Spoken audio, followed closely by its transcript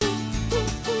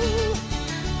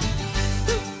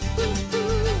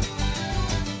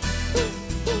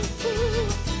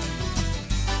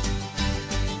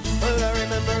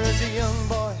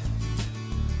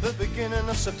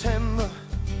of September,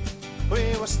 we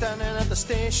were standing at the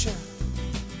station,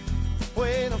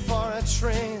 waiting for a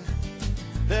train.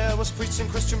 There was preaching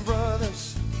Christian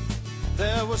brothers,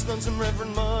 there was nuns and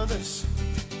reverend mothers,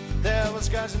 there was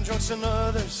guys and drunks and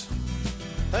others,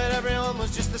 and everyone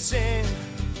was just the same.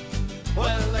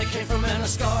 Well, they came from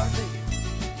Enniscorthy,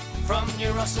 from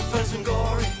New Russell, Ferns and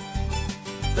Gorey.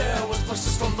 There was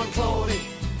buses from Bunclody,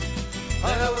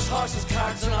 and there was horses,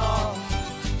 carts and all.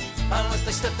 And as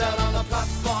they stepped out on the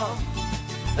platform,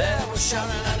 there was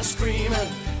shouting and a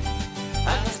screaming.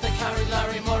 And as they carried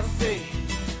Larry Murphy,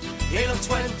 he looked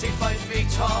 25 feet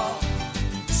tall.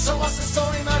 So what's the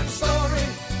story, Martin Story?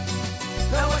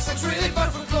 Now Wexford's really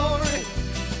bound for glory.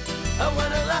 And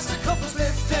when at last the cup was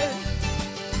lifted,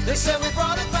 they said we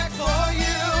brought it back for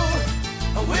you.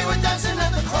 And we were dancing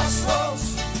at the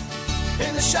crossroads,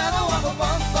 in the shadow of a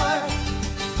bonfire,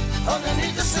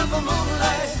 underneath the silver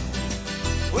moonlight.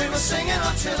 We were singing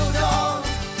until dawn.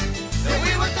 And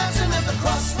we were dancing at the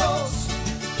crossroads,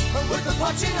 with the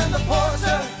punching and the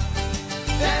porter,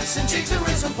 dancing jigs and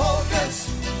reels and polkas,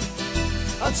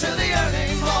 until the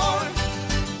early morn.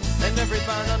 And every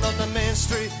band on the main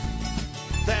street,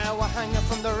 they were hanging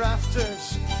from the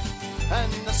rafters,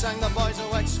 and they sang the boys of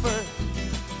Wexford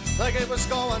like it was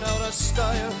going out of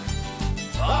style.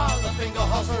 All the bingo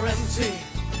halls were empty,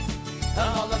 and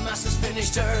all the masses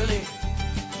finished early.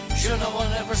 Sure, no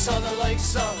one ever saw the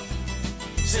likes of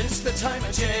since the time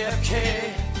of JFK.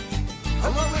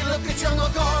 And when we look at young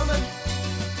O'Gorman,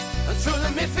 and through the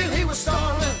midfield he was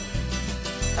storming,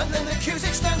 and then the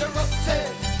Cusick stand erupted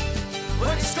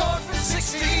when he scored from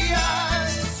 60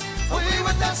 yards. And we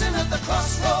were dancing at the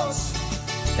crossroads,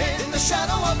 in the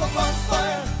shadow of a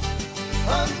bonfire,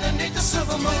 underneath the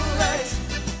silver moonlight.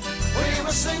 We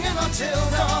were singing until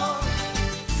dawn.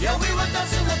 Yeah, we were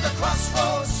dancing at the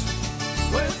crossroads,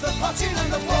 with the punching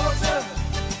and the porter,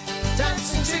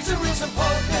 dancing jigs and reels and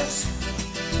polkas,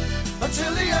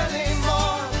 until the early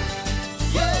morn.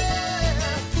 Yeah.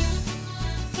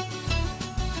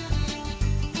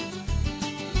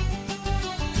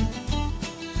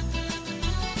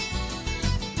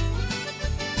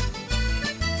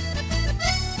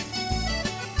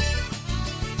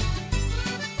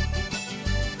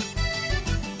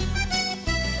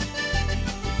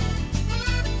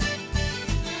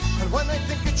 And when they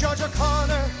think of George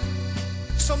O'Connor,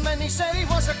 so many said he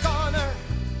was a goner.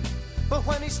 But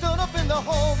when he stood up in the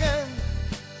Hogan,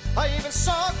 I even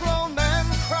saw a grown man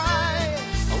cry.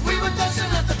 We were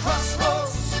dancing at the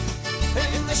crossroads,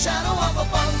 in the shadow of a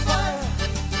bonfire,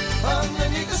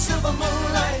 underneath the silver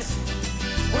moonlight.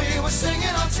 We were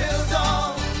singing until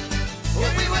dawn.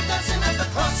 We were dancing at the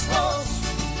crossroads,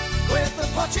 with the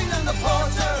punching and the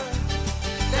porter,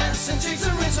 dancing jigs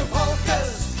and reels and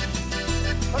polkas,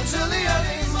 until the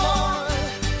early morn.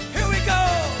 Here we go!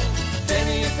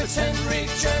 Denny, if it's Henry,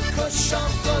 Jerkus, Sean,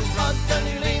 Good, Rod,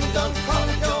 Danny, Lean, Dunn,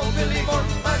 Conor, Joe, Billy,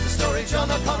 Morton, Martin, Story, John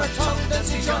O'Connor, Tom,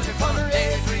 Dempsey, George O'Connor,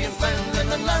 Adrian,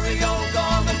 Fenlon, and Larry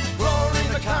O'Gorman, Rory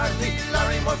McCarthy,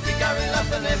 Larry Murphy, Gary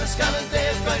Laughlin, Evan Scanlon,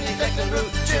 Dave Guiney, Declan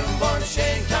Root, Jim Bourne,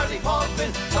 Shane Carley, Paul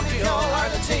Finn, Tommy Hall,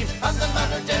 Ireland team, and the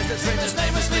man who dares to dream. His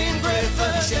name is Liam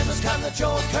Griffin, Seamus Canada,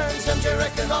 Joe Kearns, and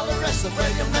Jarek, and all the rest. The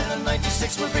Breaking Men in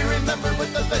 '96 will be remembered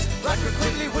with the best. Racker,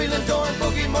 Quigley, Whelan, Doran,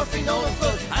 Boogie, Murphy, Nolan,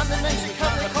 Flood, and the names you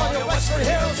can't recall. Your Wexford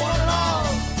heroes, one and all.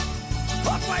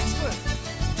 Fuck Wexford!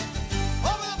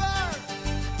 Over the bar!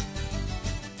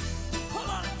 Pull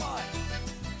on it,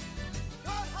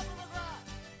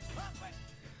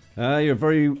 boy! You're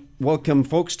very welcome,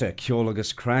 folks, to Ceol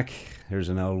agus craic. Here's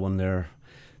an old one there.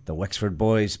 The Wexford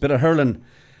boys. Bit of hurling.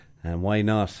 And why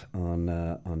not on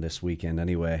this weekend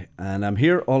anyway. And I'm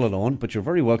here all alone, but you're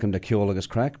very welcome to Ceol agus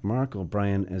craic. Mark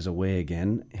O'Brien is away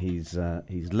again. He's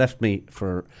left me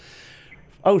for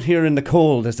out here in the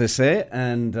cold, as they say.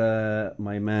 And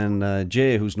my man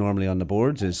Jay, who's normally on the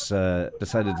boards, is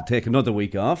decided to take another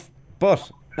week off. But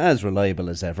as reliable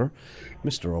as ever,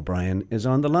 Mr. O'Brien is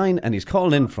on the line, and he's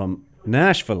called in from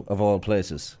Nashville, of all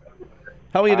places.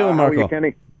 How are you doing, Marco? How are you,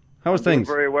 Kenny? How's things?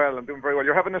 I'm doing very well.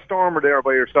 You're having a stormer there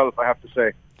by yourself, I have to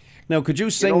say. Now, could you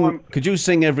sing? Could you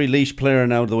sing every Laois player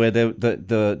now the way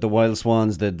the Wild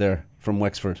Swans did there from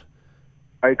Wexford?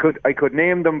 I could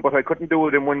name them, but I couldn't do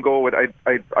it in one go.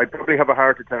 I'd probably have a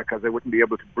heart attack because I wouldn't be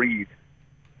able to breathe,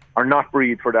 or not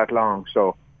breathe for that long.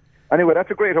 So, anyway,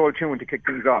 that's a great old tune to kick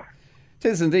things off. It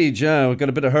is indeed, yeah. We've got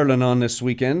a bit of hurling on this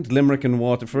weekend. Limerick and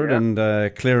Waterford, and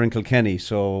Clare and Kilkenny.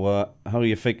 So how are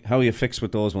you fixed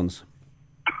with those ones?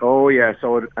 Oh yeah.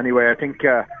 So anyway, I think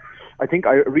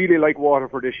I really like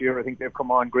Waterford this year. I think they've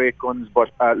come on great guns. But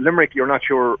Limerick, you're not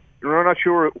sure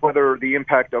whether the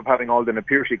impact of having all the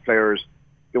Napier players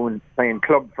playing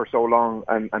club for so long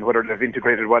and whether they've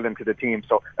integrated well into the team.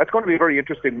 So that's going to be a very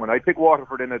interesting one. I'd pick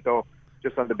Waterford in it, though,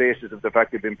 just on the basis of the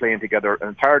fact they've been playing together.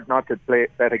 And it's hard not to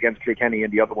bet against Kilkenny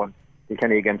and the other one,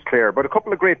 Kilkenny against Clare. But a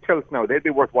couple of great tilts now. They'd be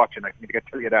worth watching, I can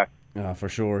tell you that. For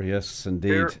sure, yes,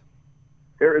 indeed.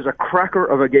 There is a cracker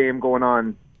of a game going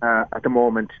on at the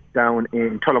moment down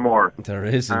in Tullamore. There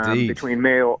is indeed. Between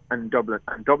Mayo and Dublin.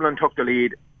 And Dublin took the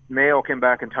lead. Mayo came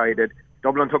back and tied it.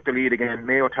 Dublin took the lead again.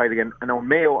 Mayo tied again. And now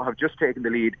Mayo have just taken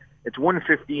the lead. It's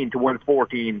 115 to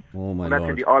 114. Oh my and that's Lord.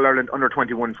 in the All-Ireland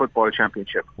Under-21 Football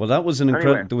Championship. Well, that was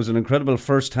there was an incredible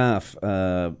first half.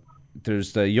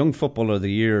 There's the Young Footballer of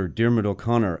the Year, Diarmuid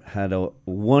O'Connor, had a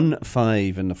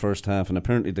 1-5 in the first half, and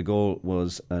apparently the goal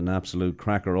was an absolute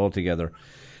cracker altogether.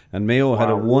 And Mayo had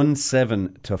a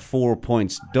 1-7 to 4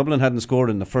 points. Dublin hadn't scored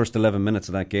in the first 11 minutes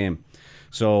of that game.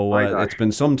 So it's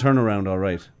been some turnaround, all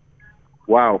right.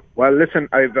 Wow. Well, listen,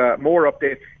 I've more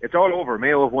updates. It's all over.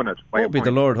 Mayo have won it. Oh, be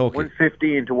the Lord, Hokey.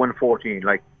 115 to 114.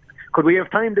 Could we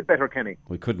have timed it better, Kenny?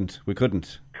 We couldn't.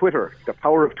 Twitter, the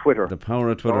power of Twitter. The power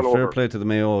of Twitter. Fair play to the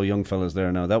Mayo young fellas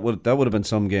there now. That would have been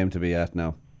some game to be at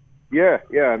now. Yeah,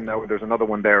 and now there's another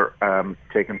one there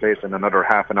taking place in another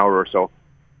half an hour or so.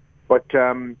 But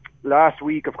last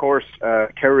week, of course,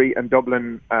 Kerry and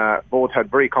Dublin both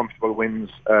had very comfortable wins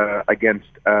against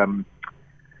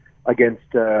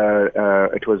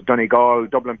it was Donegal.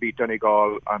 Dublin beat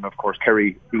Donegal, and of course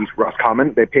Kerry beat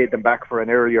Roscommon. They paid them back for an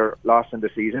earlier loss in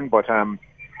the season. But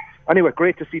anyway,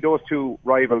 great to see those two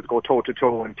rivals go toe to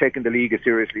toe and taking the league as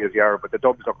seriously as they are. But the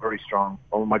Dubs look very strong.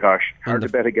 Oh my gosh, hard to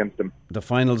bet against them. The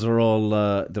finals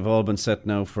are they've all been set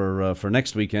now for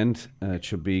next weekend. It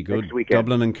should be good. Next weekend.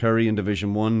 Dublin and Kerry in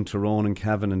Division 1, Tyrone and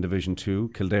Cavan in Division 2,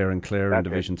 Kildare and Clare in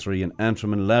Division 3, and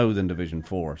Antrim and Louth in Division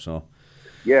 4. So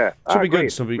yeah, should be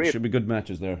great. good. Should be good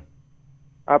matches there.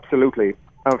 Absolutely.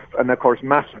 And of course,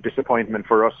 massive disappointment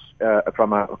for us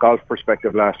from a golf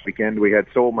perspective last weekend. We had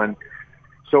so much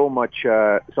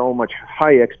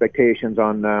high expectations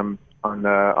on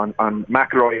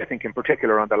McIlroy, I think in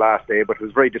particular on the last day, but it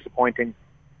was very disappointing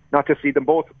not to see them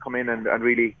both come in and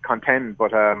really contend.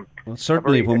 But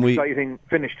certainly a very exciting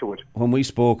finish to it. When we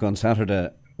spoke on Saturday,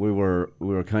 we were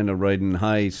kind of riding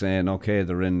high, saying, okay,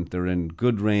 they're in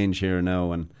good range here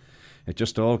now, and it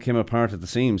just all came apart at the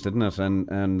seams, didn't it?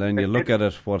 And then you look at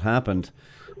it, what happened.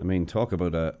 I mean, talk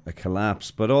about a collapse,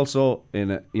 but also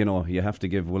you have to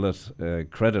give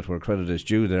Willett credit where credit is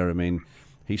due there. I mean,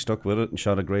 he stuck with it and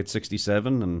shot a great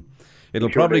 67, and it'll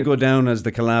probably go down as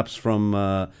the collapse from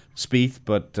Spieth,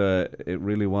 but it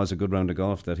really was a good round of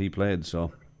golf that he played.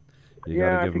 So you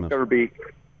got to give him it.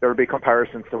 There will be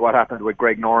comparisons to what happened with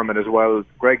Greg Norman as well.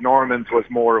 Greg Norman's was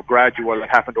more gradual. It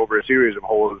happened over a series of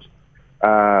holes.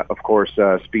 Of course,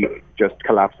 Spieth just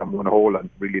collapsed on one hole, and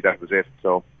really that was it.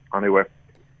 So anyway.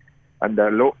 And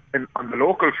on the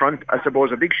local front, I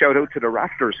suppose a big shout out to the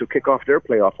Raptors who kick off their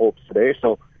playoff hopes today.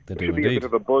 So there should be a bit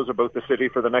of a buzz about the city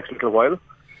for the next little while.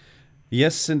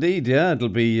 Yes, indeed. Yeah, it'll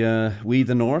be we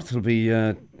the North. It'll be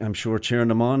I'm sure cheering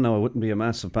them on. Now I wouldn't be a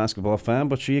massive basketball fan,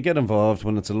 but sure, you get involved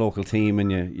when it's a local team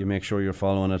and you make sure you're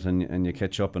following it and you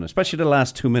catch up on it. Especially the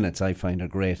last 2 minutes, I find are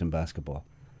great in basketball.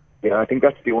 Yeah, I think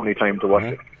that's the only time to watch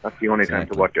it. That's the only time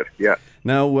to watch it, yeah.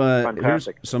 Now, here's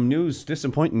some news,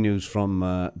 disappointing news from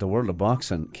the world of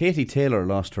boxing. Katie Taylor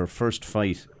lost her first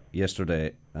fight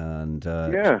yesterday, and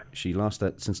she lost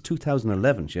that since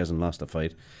 2011. She hasn't lost a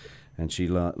fight, and she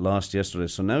lost yesterday.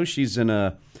 So now she's in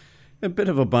a bit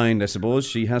of a bind, I suppose.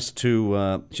 She has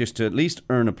to at least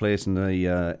earn a place in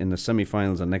the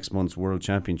semi-finals of next month's World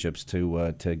Championships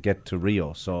to get to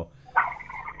Rio. So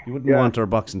you wouldn't want our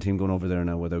boxing team going over there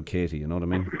now without Katie, you know what I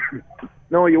mean?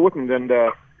 No, you wouldn't, and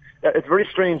it's very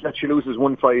strange that she loses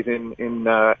one fight in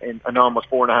almost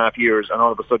 4.5 years, and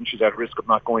all of a sudden she's at risk of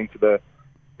not going to the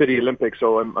Olympics.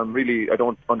 So I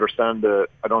don't understand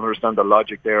the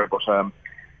logic there, but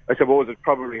I suppose it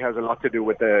probably has a lot to do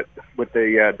with the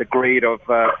grade of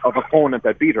opponent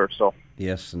that beat her. So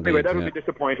yes, indeed, anyway, that'll be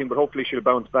disappointing, but hopefully she'll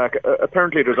bounce back.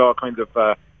 Apparently, there's all kinds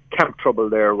of camp trouble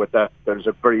there with that. There's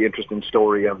a very interesting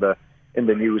story in the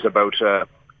news about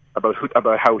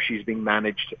how she's being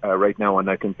managed right now, and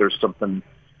I think there's something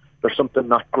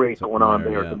not great going on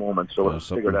there at the moment. So we'll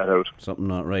figure that out. Something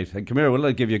not right. Hey, come here. Well,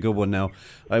 I'll give you a good one now.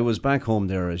 I was back home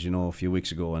there, as you know, a few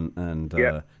weeks ago, and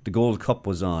the Gold Cup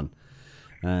was on,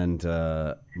 and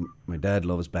my dad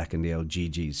loves back in the old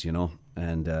GGs, you know,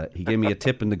 and he gave me a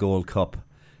tip in the Gold Cup,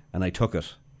 and I took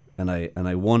it, and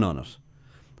I won on it,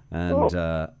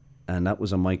 and that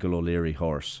was a Michael O'Leary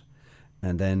horse,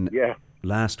 and then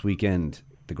last weekend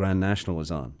the Grand National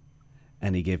was on,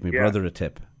 and he gave my brother a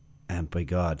tip, and by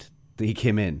God, he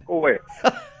came in. Oh wait.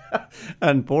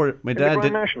 And poor my dad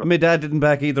didn't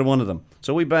back either one of them.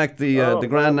 So we backed the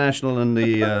Grand National and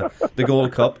the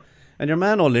Gold Cup. And your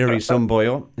man O'Leary, some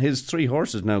boyo, his 3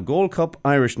 horses now, Gold Cup,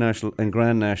 Irish National and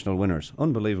Grand National winners.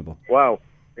 Unbelievable. Wow.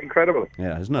 Incredible.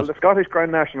 Yeah, isn't it? Well, the Scottish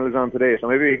Grand National is on today, so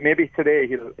maybe today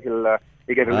he'll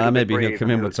get a little maybe bit he'll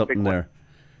come in with something there.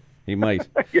 He might.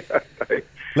 Yeah.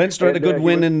 Leinster had a good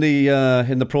win in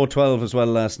the Pro 12 as well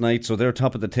last night, so they're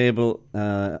top of the table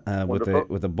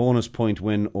with a bonus point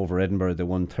win over Edinburgh. They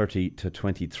won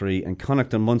 30-23, and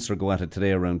Connacht and Munster go at it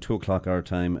today around 2:00 our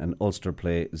time, and Ulster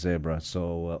play Zebra.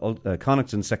 So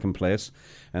Connacht's in second place,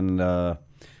 and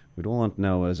we don't want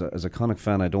now as a Connacht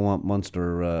fan. I don't want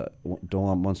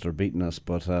Munster beating us,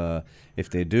 but if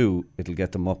they do, it'll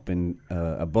get them up in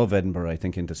above Edinburgh, I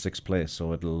think, into 6th place.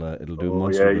 So it'll do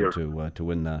Munster good to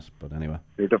win that. But anyway,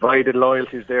 your divided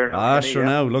loyalties there. Sure.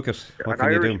 Now look at what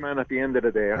can you do? Irishman at the end of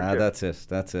the day. That's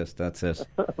it.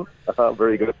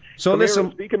 Very good. So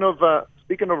listen, speaking of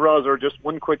Roser, just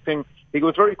one quick thing. He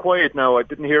was very quiet now. I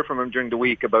didn't hear from him during the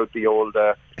week about the old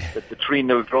the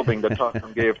 3-0 drubbing that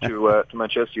Tottenham gave to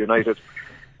Manchester United.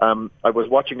 I was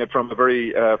watching it from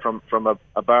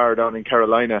a bar down in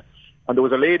Carolina, and there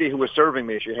was a lady who was serving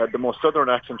me. She had the most southern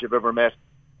accent you've ever met,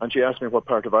 and she asked me what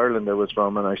part of Ireland I was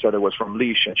from, and I said I was from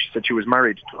Laois, and she said she was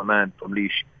married to a man from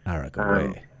Laois.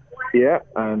 Yeah,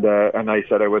 and I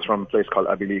said I was from a place called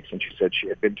Abbeyleix, and she said she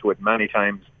had been to it many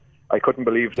times. I couldn't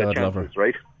believe that chances,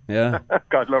 right? Yeah.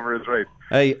 God love her is right.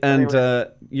 Hey, and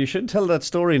anyway. You should tell that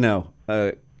story now.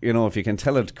 If you can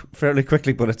tell it fairly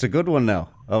quickly, but it's a good one now,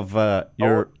 of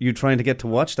you trying to get to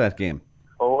watch that game.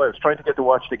 Oh, I was trying to get to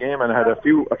watch the game, and I had a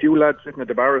few lads sitting at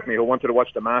the bar with me who wanted to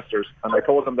watch the Masters, and I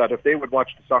told them that if they would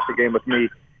watch the soccer game with me,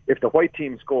 if the white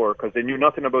team scored, because they knew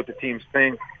nothing about the teams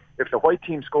playing, if the white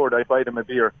team scored, I'd buy them a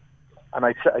beer. And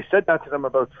I said that to them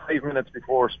about 5 minutes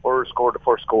before Spurs scored the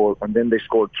first goal, and then they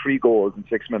scored 3 goals in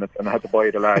 6 minutes, and I had to buy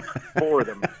the lads 4 of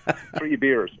them 3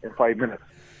 beers in 5 minutes,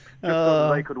 just so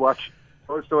that I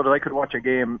could watch a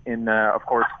game. In of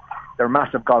course, they're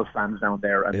massive golf fans down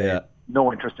there, and they had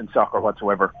no interest in soccer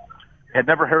whatsoever. They had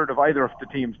never heard of either of the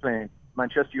teams playing,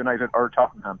 Manchester United or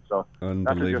Tottenham. So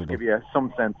that will just give you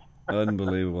some sense.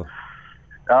 Unbelievable.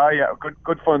 Yeah,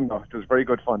 good fun though. It was very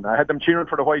good fun. I had them cheering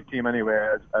for the white team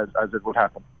anyway, as it would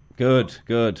happen.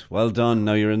 Good. Well done.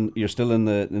 Now you're still in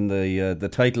the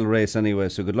title race anyway.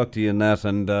 So good luck to you in that.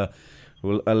 And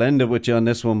I'll end it with you on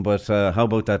this one. But how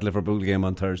about that Liverpool game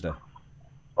on Thursday?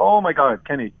 Oh my God,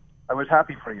 Kenny, I was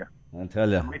happy for you. I'll tell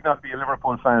you. I might not be a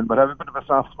Liverpool fan, but I have a bit of a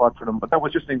soft spot for them. But that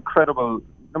was just incredible.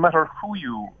 No matter who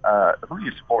you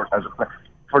support as a player.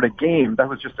 For the game, that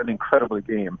was just an incredible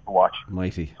game to watch.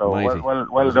 Mighty. So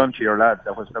well done to your lads.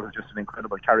 That was just an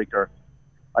incredible character.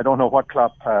 I don't know what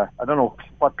Klopp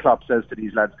says to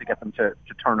these lads to get them to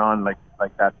turn on like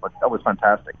that, but that was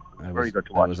fantastic. Very good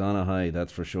to watch. I was on a high,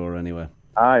 that's for sure. Anyway.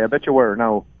 I bet you were.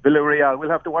 Now Villarreal, we'll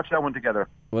have to watch that one together.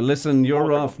 Well, listen,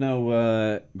 you're off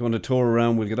now. Going to tour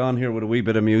around. We'll get on here with a wee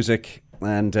bit of music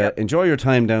and enjoy your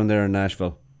time down there in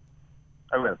Nashville.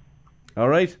 I will. All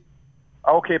right.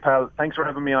 Okay, pal. Thanks for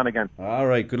having me on again. All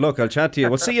right. Good luck. I'll chat to you.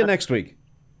 We'll see you next week.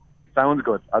 Sounds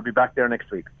good. I'll be back there next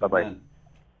week. Bye-bye.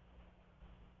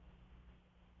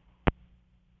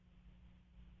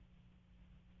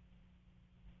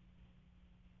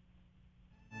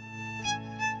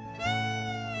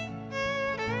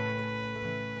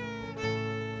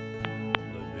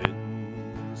 The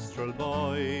minstrel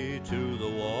boy to the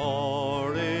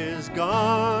war is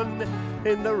gone.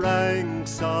 In the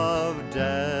ranks of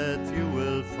death you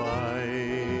will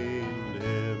find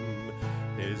him.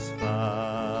 His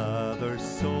father's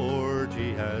sword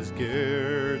he has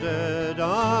girded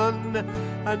on,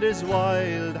 and his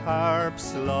wild harp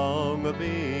slung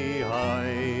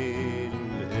behind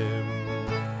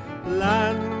him.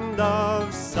 Land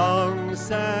of song,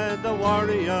 said the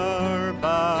warrior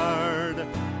bard,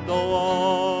 though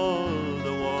all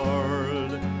the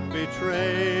world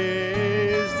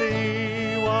betrays thee,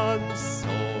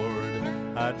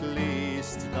 at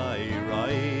least thy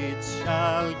rights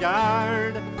shall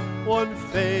guard, one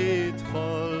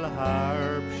faithful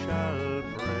harp shall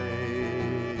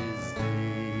praise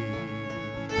thee.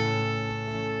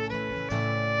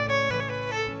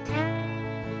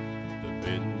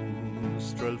 The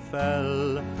minstrel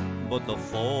fell, but the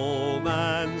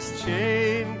foeman's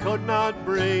chain could not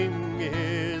bring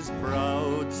his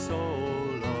proud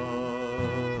soul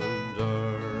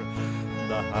under.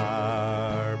 The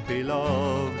harp he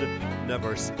loved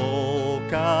never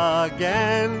spoke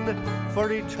again, for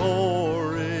he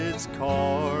tore its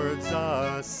cords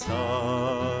asunder,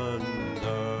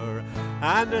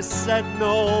 and said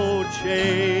no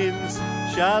chains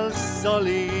shall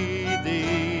sully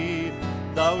thee,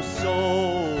 thou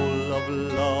soul of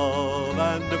love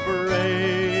and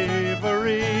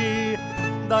bravery.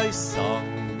 Thy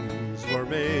songs were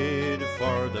made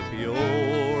for the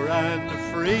pure and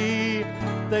free.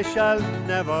 They shall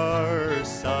never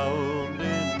sound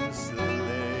in slavery.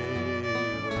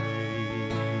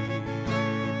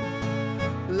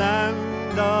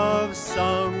 Land of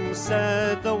song,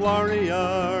 said the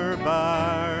warrior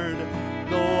bard,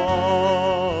 though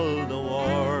all the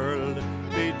world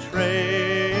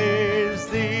betrays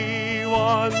thee,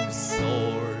 one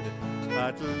sword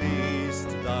at least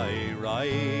thy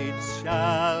rights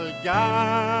shall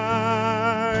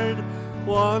guard,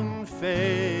 one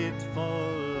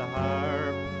faithful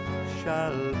harp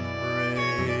shall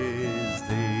praise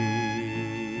thee.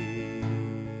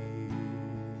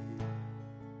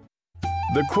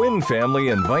 The Quinn family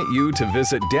invite you to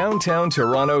visit downtown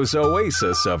Toronto's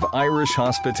oasis of Irish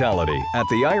hospitality at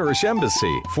the Irish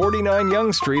Embassy, 49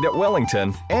 Yonge Street at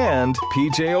Wellington, and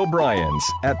PJ O'Brien's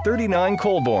at 39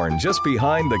 Colborne, just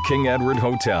behind the King Edward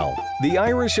Hotel. The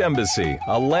Irish Embassy,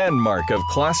 a landmark of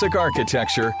classic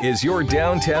architecture, is your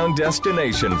downtown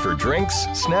destination for drinks,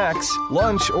 snacks,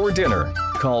 lunch, or dinner.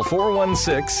 Call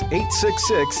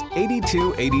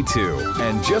 416-866-8282.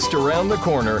 And just around the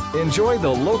corner, enjoy the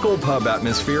local pub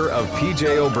atmosphere of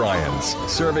PJ O'Brien's,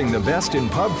 serving the best in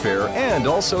pub fare and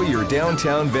also your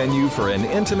downtown venue for an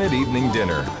intimate evening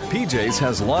dinner. PJ's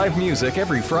has live music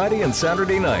every Friday and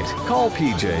Saturday night. Call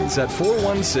PJ's at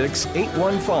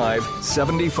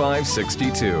 416-815-7562.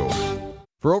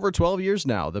 For over 12 years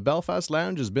now, the Belfast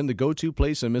Lounge has been the go-to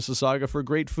place in Mississauga for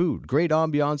great food, great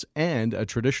ambiance, and a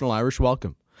traditional Irish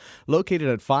welcome. Located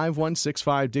at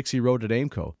 5165 Dixie Road at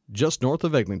Aimco, just north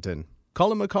of Eglinton.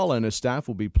 Colin McCullough and his staff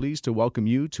will be pleased to welcome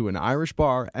you to an Irish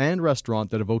bar and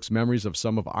restaurant that evokes memories of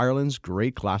some of Ireland's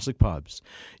great classic pubs.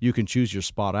 You can choose your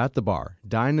spot at the bar,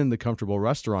 dine in the comfortable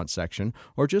restaurant section,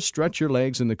 or just stretch your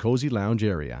legs in the cozy lounge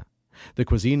area. The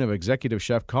cuisine of Executive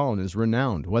Chef Colin is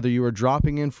renowned, whether you are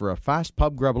dropping in for a fast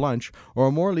pub grub lunch or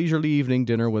a more leisurely evening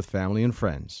dinner with family and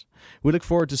friends. We look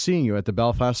forward to seeing you at the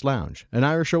Belfast Lounge, an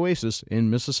Irish oasis in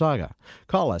Mississauga.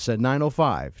 Call us at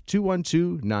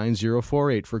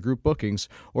 905-212-9048 for group bookings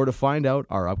or to find out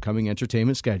our upcoming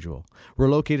entertainment schedule. We're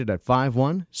located at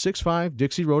 5165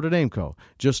 Dixie Road at Aimco,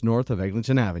 just north of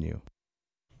Eglinton Avenue.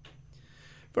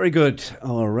 Very good.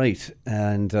 All right.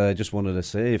 And I just wanted to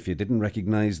say, if you didn't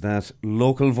recognise that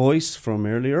local voice from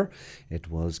earlier, it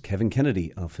was Kevin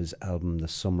Kennedy off his album The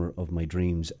Summer of My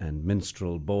Dreams and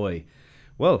Minstrel Boy.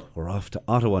 Well, we're off to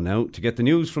Ottawa now to get the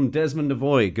news from Desmond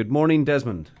Devoy. Good morning,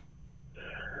 Desmond.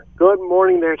 Good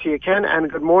morning there to you, Ken,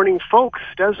 and good morning, folks.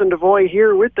 Desmond Devoy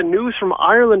here with the news from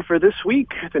Ireland for this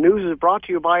week. The news is brought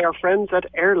to you by our friends at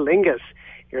Aer Lingus.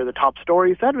 Here are the top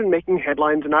stories that have been making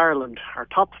headlines in Ireland. Our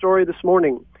top story this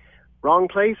morning: wrong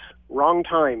place, wrong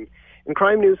time. In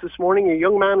crime news this morning, a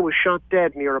young man was shot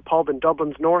dead near a pub in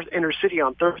Dublin's north inner city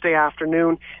on Thursday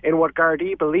afternoon in what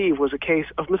Gardaí believe was a case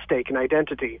of mistaken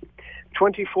identity.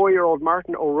 24-year-old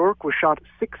Martin O'Rourke was shot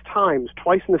 6 times,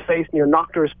 twice in the face near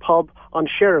Noctur's pub on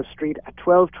Sheriff Street at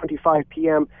 12:25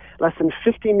 p.m., less than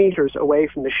 50 metres away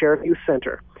from the Sheriff Youth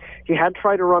Centre. He had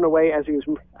tried to run away as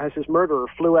his murderer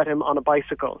flew at him on a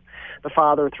bicycle. The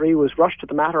father of 3 was rushed to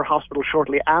the Mater Hospital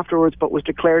shortly afterwards, but was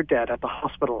declared dead at the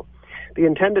hospital. The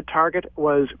intended target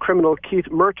was criminal Keith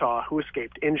Murtaugh, who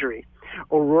escaped injury.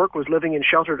 O'Rourke was living in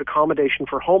sheltered accommodation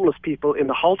for homeless people in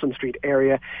the Halton Street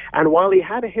area, and while he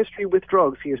had a history with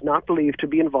drugs, he is not believed to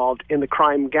be involved in the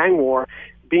crime gang war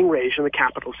being raged in the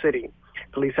capital city.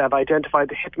 Police have identified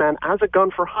the hitman as a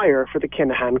gun for hire for the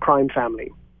Kinahan crime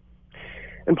family.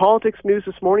 In politics news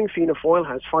this morning, Fianna Fáil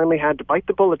has finally had to bite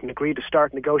the bullet and agree to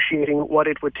start negotiating what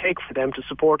it would take for them to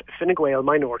support a Fine Gael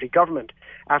minority government,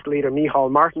 after leader Micheál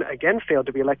Martin again failed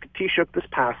to be elected Taoiseach this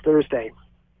past Thursday.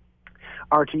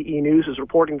 RTE News is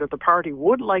reporting that the party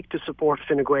would like to support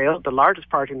Fine Gael, the largest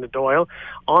party in the Dáil,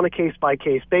 on a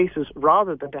case-by-case basis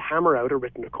rather than to hammer out a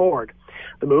written accord.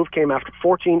 The move came after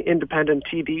 14 independent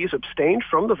TDs abstained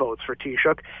from the votes for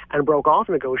Taoiseach and broke off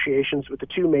negotiations with the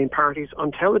two main parties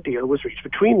until a deal was reached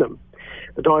between them.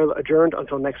 The Dáil adjourned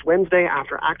until next Wednesday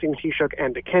after acting Taoiseach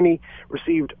Enda Kenny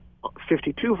received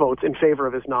 52 votes in favour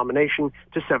of his nomination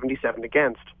to 77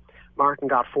 against. Martin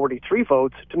got 43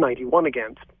 votes to 91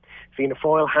 against. Fianna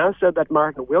Fáil has said that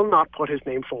Martin will not put his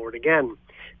name forward again.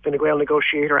 Fine Gael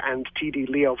negotiator and TD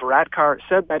Leo Varadkar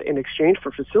said that in exchange for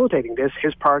facilitating this,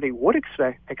 his party would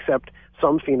accept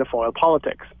some Fianna Fáil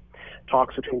politics.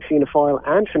 Talks between Fianna Fáil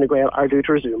and Fine Gael are due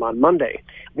to resume on Monday.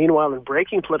 Meanwhile, in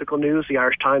breaking political news, the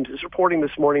Irish Times is reporting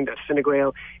this morning that Fine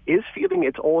Gael is feeling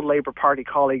its old Labour Party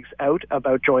colleagues out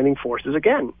about joining forces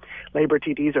again. Labour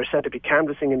TDs are said to be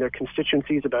canvassing in their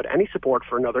constituencies about any support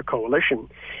for another coalition.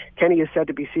 Kenny is said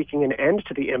to be seeking an end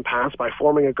to the impasse by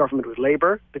forming a government with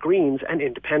Labour, the Greens and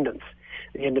Independents.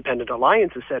 The Independent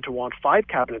Alliance is said to want 5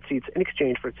 cabinet seats in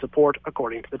exchange for its support,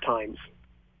 according to the Times.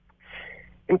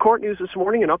 In court news this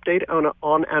morning, an update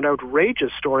on an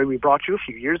outrageous story we brought you a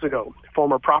few years ago.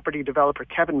 Former property developer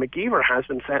Kevin McGeever has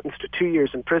been sentenced to 2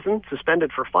 years in prison,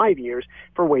 suspended for 5 years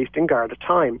for wasting Garda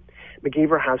time.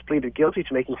 McGeever has pleaded guilty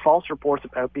to making false reports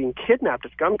about being kidnapped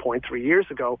at gunpoint 3 years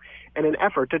ago in an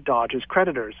effort to dodge his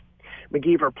creditors.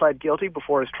 McGeever pled guilty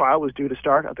before his trial was due to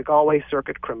start at the Galway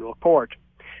Circuit Criminal Court.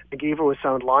 McGeever was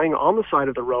found lying on the side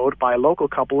of the road by a local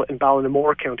couple in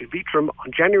Ballinamore, County Leitrim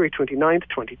on January 29,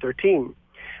 2013.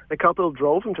 The couple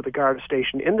drove him to the Garda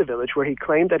station in the village where he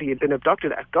claimed that he had been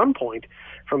abducted at gunpoint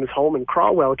from his home in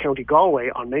Crowell, County Galway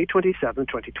on May 27,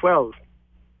 2012.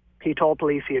 He told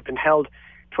police he had been held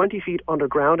 20 feet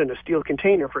underground in a steel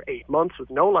container for 8 months with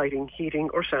no lighting, heating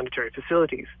or sanitary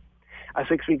facilities. A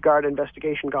 6-week Garda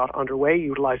investigation got underway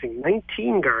utilising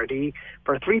 19 Gardaí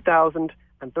for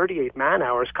 3,038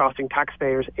 man-hours, costing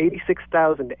taxpayers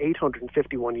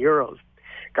 €86,851.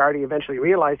 Gardaí eventually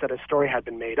realised that his story had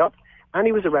been made up, and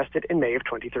he was arrested in May of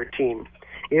 2013.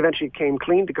 He eventually came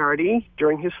clean to Gardaí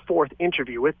during his 4th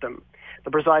interview with them.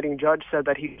 The presiding judge said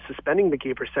that he was suspending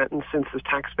McGeever's sentence since the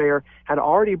taxpayer had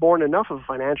already borne enough of a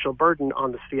financial burden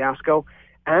on this fiasco,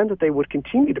 and that they would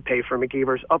continue to pay for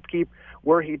McGeever's upkeep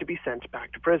were he to be sent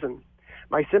back to prison.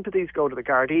 My sympathies go to the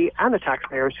Gardaí and the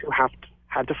taxpayers who had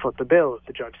to foot the bill,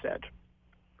 the judge said.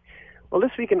 Well,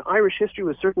 this week in Irish history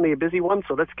was certainly a busy one,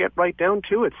 so let's get right down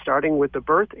to it, starting with the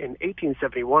birth in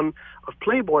 1871 of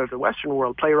Playboy of the Western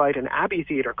World playwright and Abbey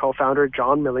Theatre co-founder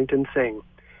John Millington Synge.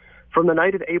 From the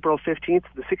night of April 15th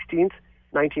to the 16th,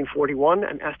 1941,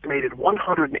 an estimated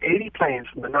 180 planes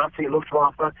from the Nazi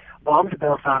Luftwaffe bombed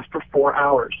Belfast for 4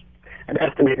 hours. An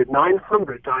estimated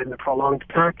 900 died in the prolonged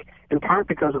attack, in part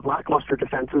because of lackluster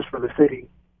defences for the city.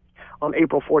 On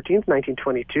April 14,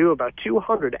 1922, about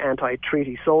 200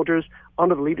 anti-treaty soldiers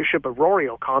under the leadership of Rory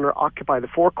O'Connor occupied the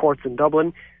Four Courts in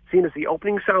Dublin, seen as the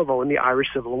opening salvo in the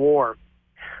Irish Civil War.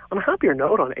 On a happier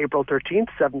note, on April 13,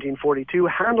 1742,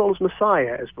 Handel's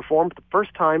Messiah is performed for the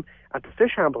first time at the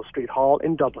Fishamble Street Hall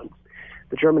in Dublin.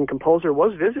 The German composer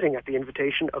was visiting at the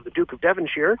invitation of the Duke of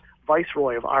Devonshire,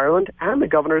 Viceroy of Ireland, and the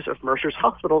governors of Mercer's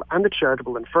Hospital and the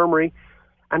Charitable Infirmary,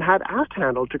 and had asked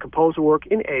Handel to compose a work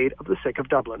in aid of the sick of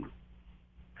Dublin.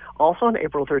 Also on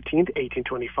April 13,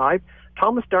 1825,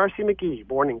 Thomas D'Arcy McGee,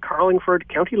 born in Carlingford,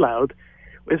 County Louth,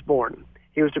 was born.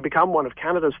 He was to become one of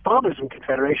Canada's fathers in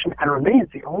Confederation and remains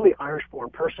the only Irish-born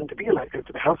person to be elected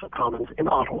to the House of Commons in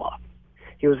Ottawa.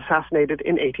 He was assassinated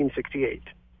in 1868.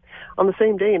 On the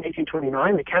same day in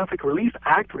 1829, the Catholic Relief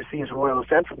Act receives royal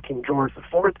assent from King George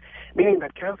IV, meaning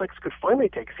that Catholics could finally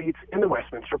take seats in the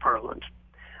Westminster Parliament.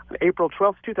 On April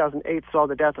 12, 2008 saw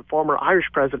the death of former Irish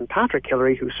President Patrick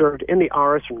Hillery, who served in the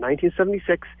Irish from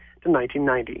 1976 to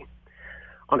 1990.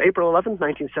 On April 11,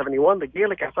 1971, the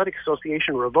Gaelic Athletic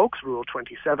Association revokes Rule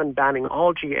 27, banning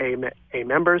all GAA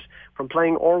members from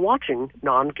playing or watching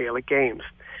non-Gaelic games.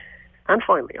 And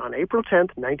finally, on April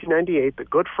 10, 1998, the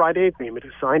Good Friday Agreement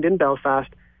is signed in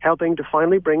Belfast, helping to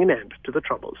finally bring an end to the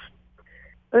Troubles.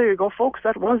 There you go, folks.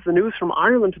 That was the news from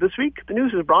Ireland this week. The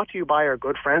news is brought to you by our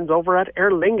good friends over at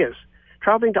Aer Lingus.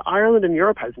 Traveling to Ireland and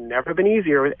Europe has never been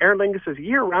easier with Aer Lingus'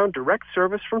 year-round direct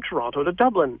service from Toronto to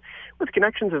Dublin, with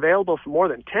connections available from more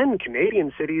than 10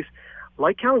 Canadian cities,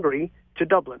 like Calgary, to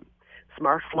Dublin.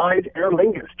 Smart flies Aer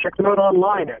Lingus. Check them out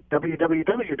online at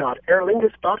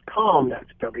www.aerlingus.com. That's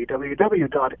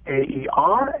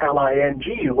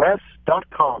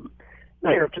www.aerlingus.com.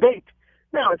 Now you're up to date.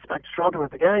 Now it's back to Toronto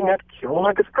with the gang at Ceol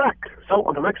agus craic. So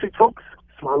until next week, folks,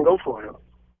 slán go foil.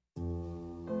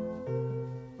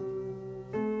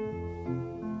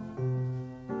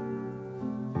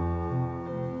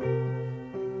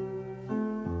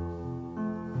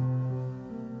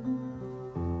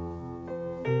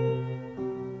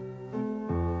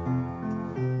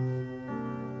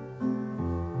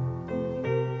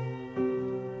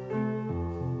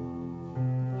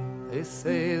 They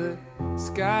say the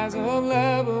skies of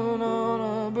Lebanon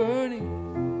are burning,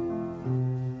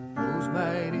 those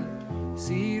mighty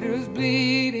cedars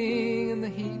bleeding in the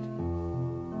heat.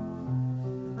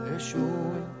 They're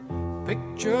showing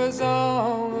pictures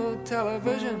on the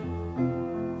television,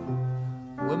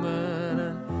 women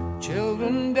and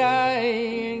children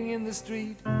dying in the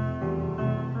street.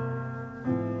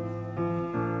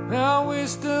 Now we're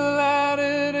still alive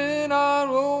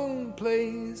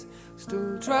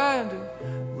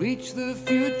reach the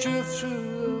future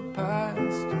through the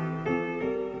past.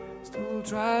 Still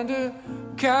trying to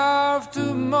carve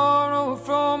tomorrow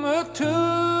from a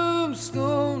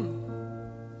tombstone.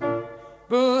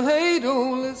 But hey,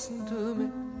 don't listen to me,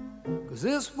 'cause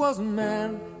this wasn't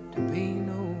meant to be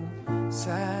no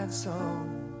sad song.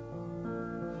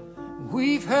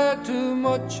 We've heard too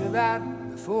much of that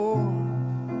before.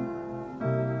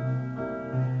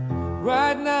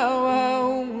 Right now I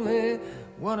only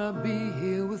wanna be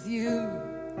here with you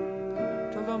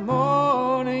till the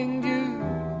morning dew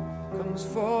comes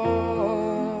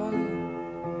falling.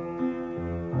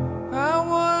 I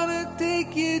wanna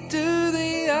take you to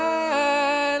the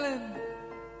island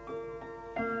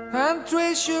and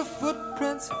trace your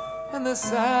footprints in the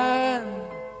sand.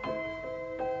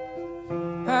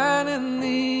 And in the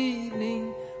evening,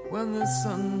 when the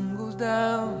sun goes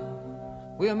down,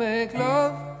 we'll make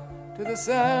love to the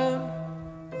sound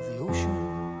of the ocean.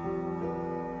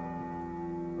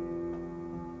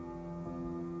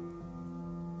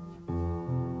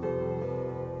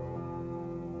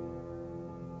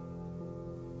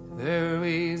 They're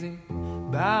raising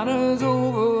banners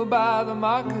over by the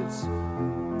markets,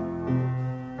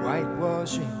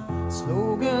 whitewashing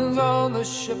slogans on the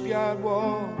shipyard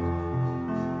wall.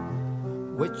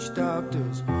 Witch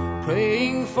doctors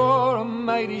praying for a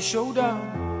mighty showdown.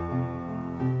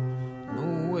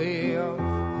 No way our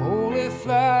holy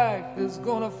flag is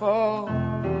gonna fall.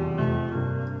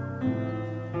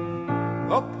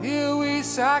 Up here we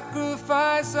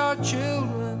sacrifice our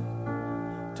children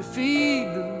to feed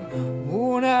the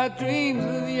worn-out dreams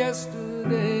of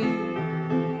yesterday,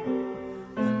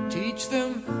 and teach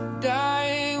them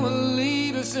dying will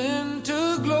lead us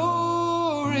into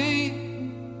glory.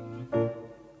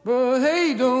 But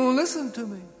hey, don't listen to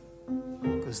me,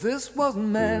 'cause this wasn't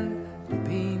meant to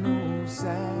be no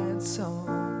sad song.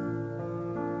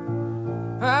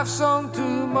 I've sung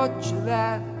too much of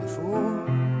that before.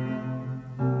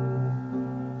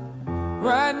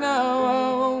 Right now I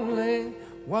only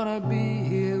wanna be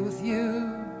here with you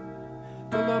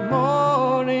till the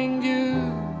morning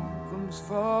dew comes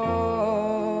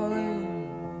falling.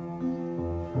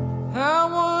 I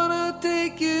wanna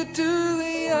take you to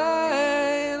the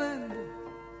island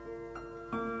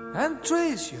and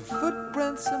trace your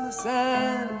footprints in the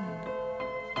sand.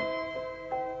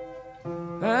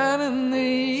 And in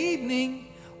the evening,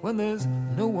 when there's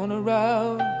no one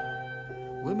around,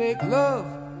 we make love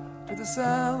to the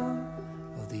sound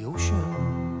of the ocean.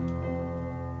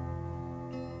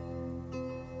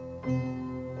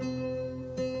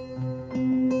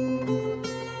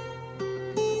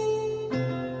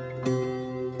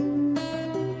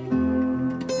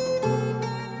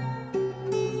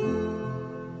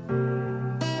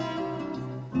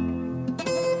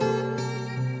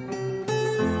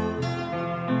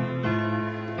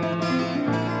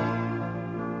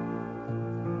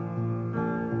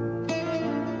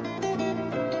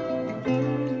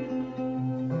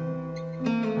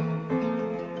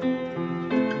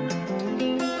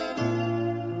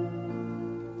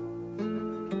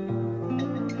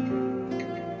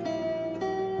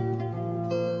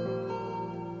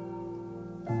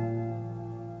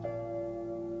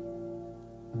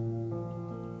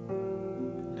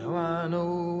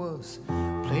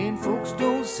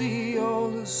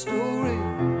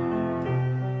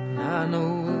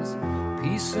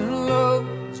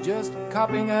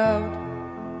 Copping out.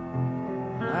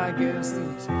 I guess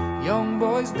these young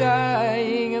boys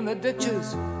dying in the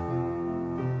ditches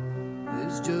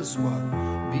is just what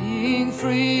being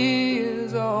free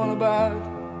is all about.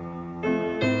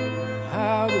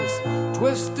 How this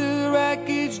twisted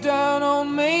wreckage down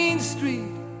on Main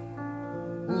Street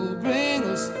will bring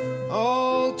us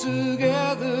all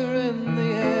together in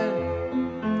the end.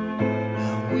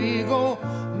 And we go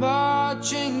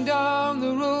marching down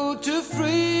the road to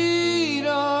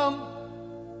freedom.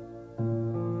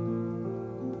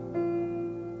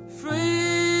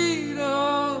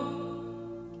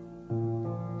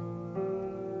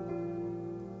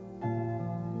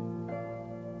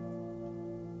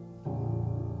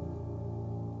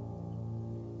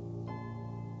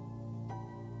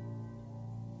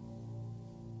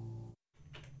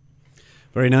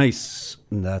 Very nice.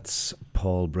 That's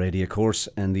Paul Brady, of course,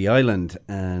 and The Island.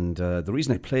 And the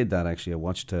reason I played that, actually, I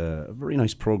watched a very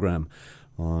nice programme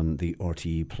on the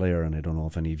RTE player, and I don't know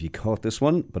if any of you caught this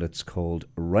one, but it's called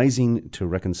Rising to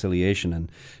Reconciliation.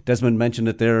 And Desmond mentioned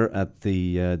it there at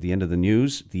the end of the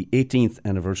news, the 18th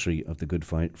anniversary of the Good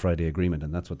Friday Agreement,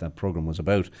 and that's what that programme was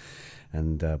about.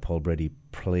 And Paul Brady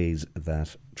plays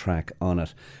that track on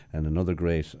it. And another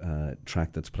great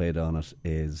track that's played on it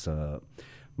is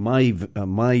my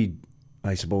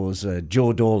I suppose,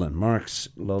 Joe Dolan. Marks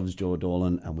loves Joe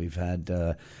Dolan, and we've had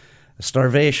a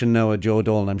starvation now of Joe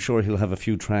Dolan. I'm sure he'll have a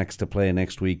few tracks to play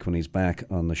next week when he's back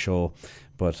on the show.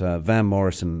 But Van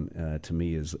Morrison, to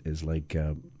me, is like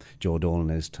Joe Dolan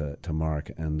is to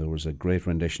Mark. And there was a great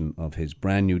rendition of his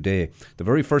Brand New Day. The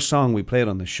very first song we played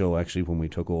on the show, actually, when we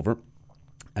took over.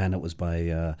 And it was by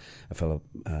a fellow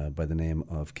by the name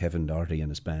of Kevin Doherty and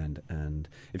his band. And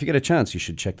if you get a chance, you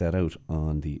should check that out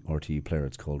on the RTE player.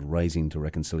 It's called Rising to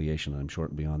Reconciliation. I'm sure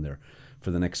it'll be on there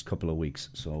for the next couple of weeks.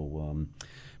 So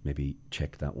maybe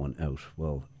check that one out.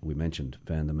 Well, we mentioned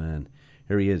Van the Man.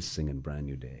 Here he is singing Brand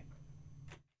New Day.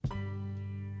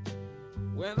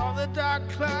 When all the dark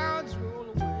clouds roll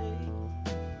away,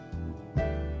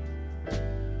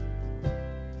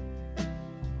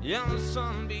 yeah, the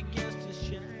sun begins to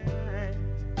shine.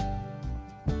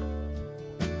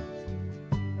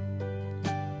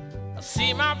 I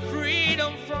see my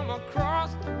freedom from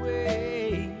across the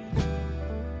way,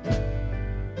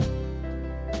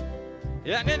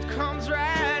 and it comes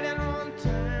right in on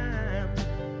time.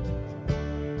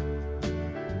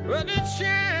 But it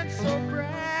shines so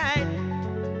bright,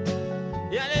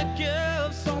 and it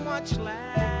gives so much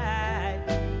light.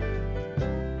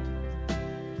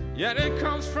 Yet it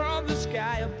comes from the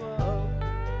sky above.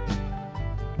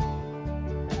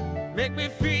 Make me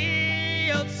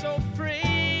feel so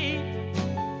free.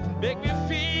 Make me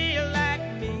feel like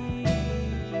me.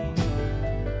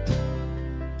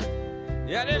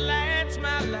 Yet it lights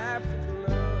my life with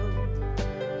love.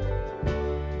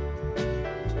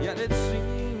 Yet it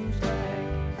seems like,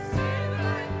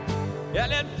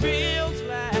 yet it feels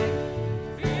like,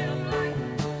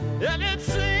 yet it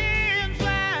seems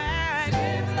like,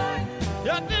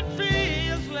 yet it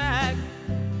feels like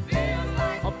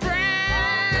a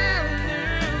brand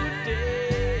new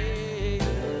day.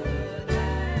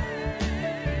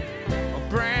 A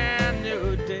brand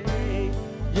new day.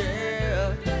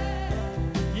 Yeah.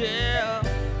 Yeah.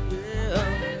 Yeah.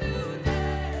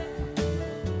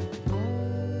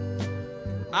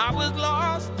 I was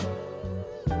lost,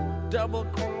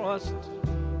 double-crossed,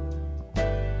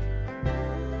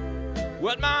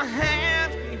 with my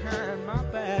hands behind my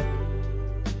back.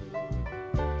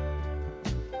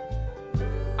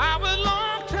 I was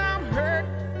long time hurt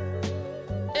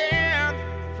and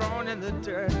thrown in the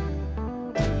dirt,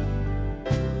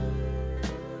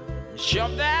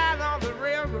 shoved out on the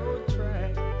railroad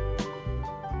track.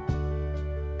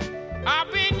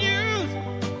 I've been used,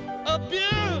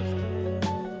 abused,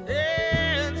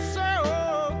 and so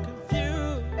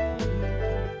confused,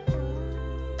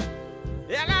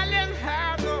 and I didn't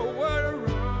have nowhere to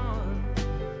run.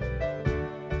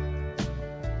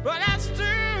 But I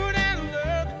stood and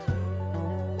looked,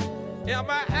 and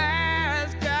my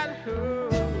eyes got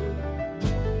hooked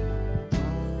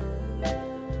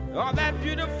on that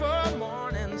beautiful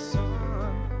morning sun.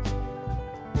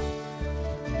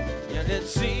 And it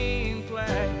seems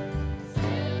like,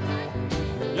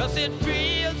 yes, it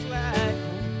feels like,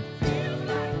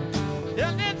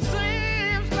 and it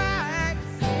seems like,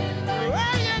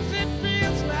 oh yes, it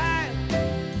feels like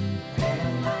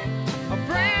a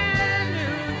brand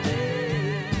new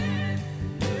day.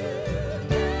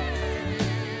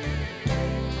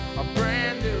 A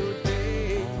brand new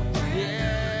day.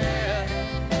 Yeah.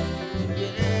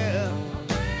 Yeah.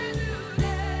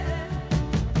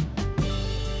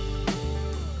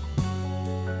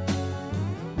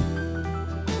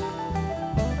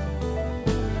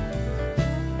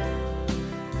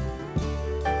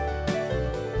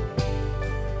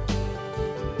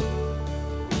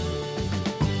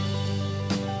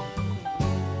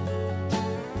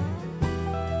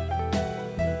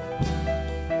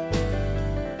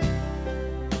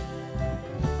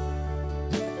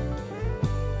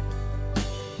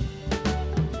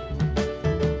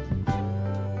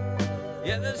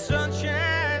 Yeah, the sun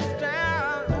shines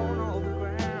down on all the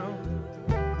ground.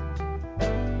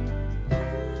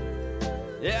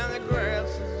 Yeah, the grass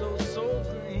is oh so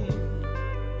green.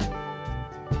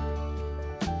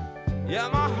 Yeah,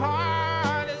 my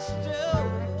heart is still.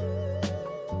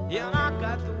 Yeah, and I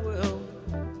got the will.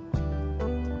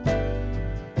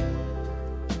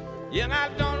 Yeah, and I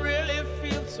don't really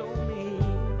feel so mean.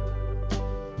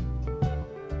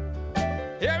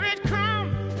 Here it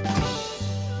comes.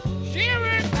 Here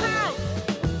it comes.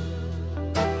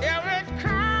 Here it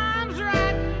comes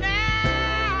right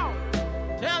now.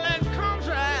 Till it comes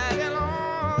right in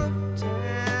on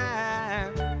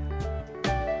time.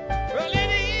 Well,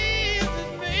 it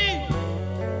eases me.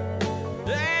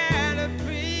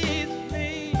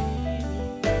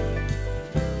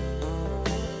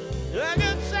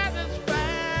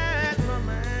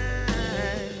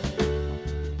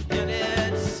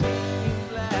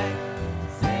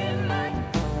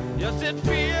 Yes, it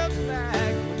feels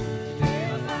like,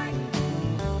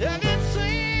 and it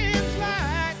seems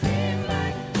like,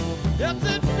 yes,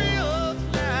 it feels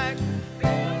like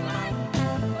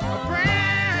a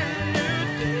brand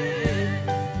new day,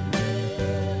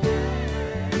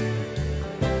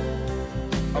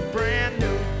 a brand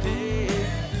new day,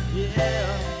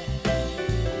 yeah.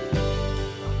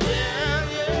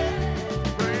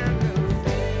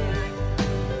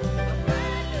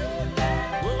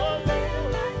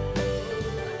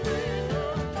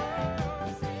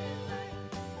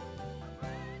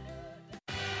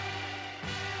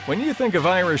 When you think of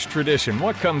Irish tradition,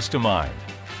 what comes to mind?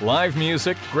 Live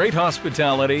music, great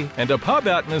hospitality, and a pub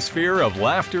atmosphere of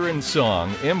laughter and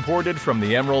song imported from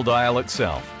the Emerald Isle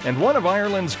itself. And one of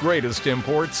Ireland's greatest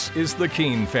imports is the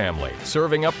Keane family,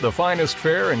 serving up the finest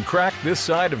fare and crack this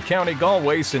side of County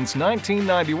Galway since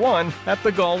 1991 at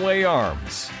the Galway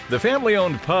Arms. The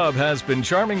family-owned pub has been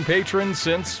charming patrons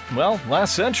since, well,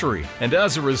 last century, and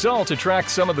as a result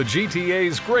attracts some of the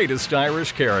GTA's greatest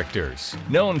Irish characters.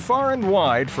 Known far and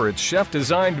wide for its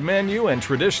chef-designed menu and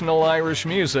traditional Irish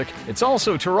music, it's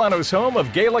also Toronto's home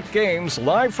of Gaelic games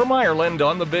live from Ireland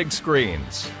on the big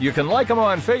screens. You can like them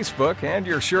on Facebook, and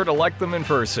you're sure to like them in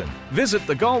person. Visit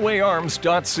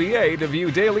thegalwayarms.ca to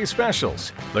view daily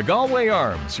specials. The Galway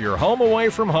Arms, your home away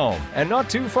from home, and not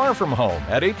too far from home,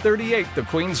 at 838 the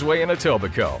Queensway in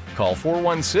Etobicoke. Call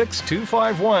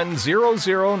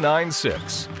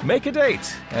 416-251-0096. Make a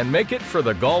date, and make it for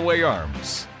the Galway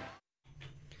Arms.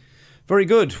 Very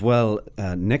good. Well,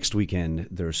 next weekend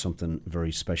there's something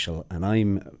very special, and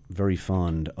I'm very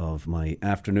fond of my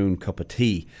afternoon cup of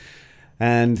tea.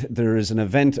 And there is an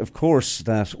event, of course,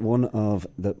 that one of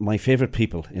my favourite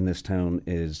people in this town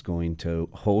is going to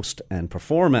host and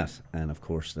perform at. And, of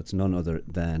course, that's none other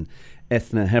than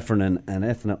Eithne Heffernan. And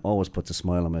Eithne always puts a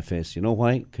smile on my face. You know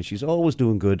why? Because she's always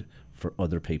doing good for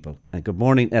other people. And good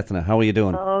morning, Eithne. How are you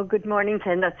doing? Oh, good morning,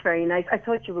 Ken. That's very nice. I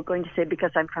thought you were going to say because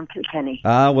I'm from Kilkenny.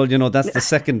 Well, you know, that's the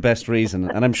second best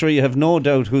reason. And I'm sure you have no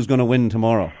doubt who's going to win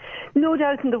tomorrow. No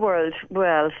doubt in the world.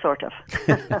 Well, sort of.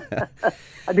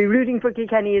 I'll be rooting for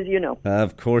Kilkenny, as you know.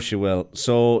 Of course you will.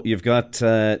 So you've got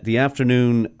the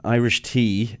afternoon Irish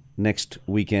tea next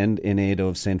weekend in aid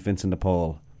of St. Vincent de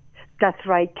Paul. That's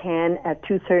right, Ken, at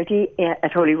 2:30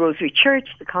 at Holy Rosary Church,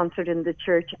 the concert in the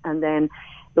church, and then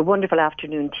the wonderful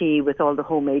afternoon tea with all the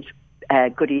homemade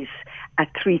goodies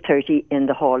at 3:30 in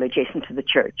the hall adjacent to the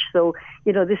church. So,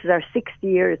 you know, this is our 6th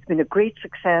year. It's been a great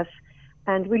success.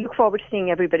 And we look forward to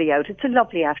seeing everybody out. It's a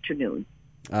lovely afternoon.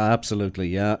 Absolutely,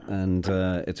 yeah. And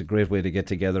it's a great way to get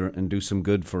together and do some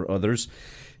good for others.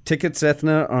 Tickets,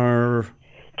 Eithne, are...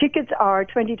 Tickets are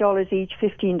 $20 each,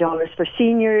 $15 for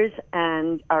seniors,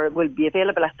 and will be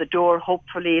available at the door,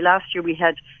 hopefully. Last year we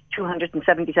had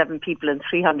 277 people, and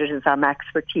 300 is our max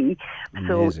for tea. Amazing.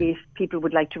 So if people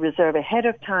would like to reserve ahead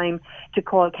of time, to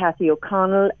call Cathy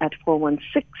O'Connell at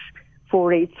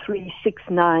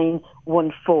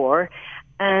 416-483-6914.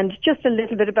 And just a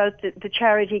little bit about the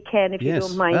charity, Ken, if you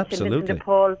don't mind. Absolutely. St. Vincent de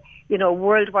Paul, you know,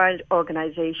 worldwide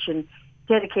organisation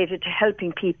dedicated to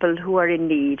helping people who are in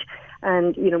need.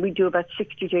 And, you know, we do about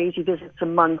 60 to 80 visits a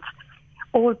month.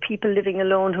 Old people living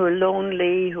alone who are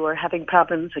lonely, who are having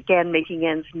problems, again, making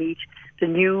ends meet. The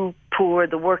new poor,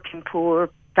 the working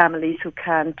poor, families who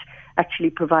can't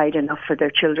actually provide enough for their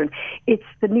children.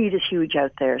 The need is huge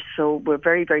out there. So we're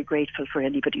very, very grateful for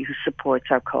anybody who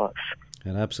supports our cause.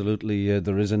 And absolutely,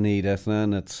 there is a need, Eithne,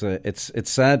 and it's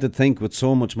sad to think with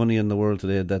so much money in the world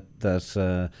today that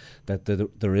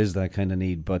there is that kind of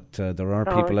need. But there are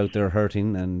people out there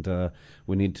hurting, and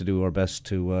we need to do our best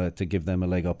to give them a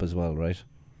leg up as well, right?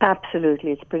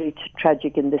 Absolutely, it's pretty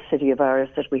tragic in this city of ours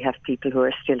that we have people who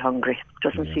are still hungry.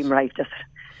 Doesn't seem right, does it?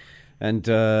 And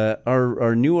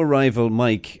our new arrival,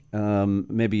 Mike,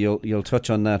 maybe you'll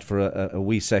touch on that for a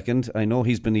wee second. I know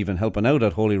he's been even helping out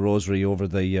at Holy Rosary over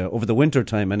the winter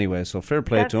time anyway. So fair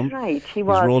play to him. That's right. He's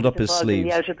rolled up his sleeves. In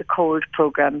the Out of the Cold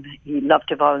program. He loved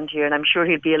to volunteer, and I'm sure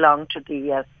he'll be along to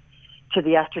the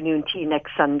afternoon tea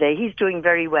next Sunday. He's doing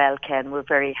very well, Ken. We're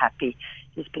very happy.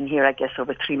 He's been here, I guess,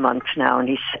 over 3 months now, and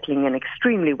he's settling in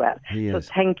extremely well. So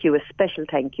thank you, a special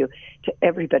thank you to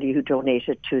everybody who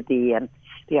donated to the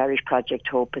Irish Project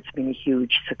Hope. It's been a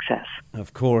huge success.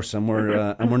 Of course, and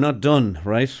we're not done,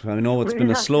 right? I know it's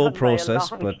been a slow process,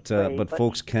 but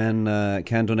folks can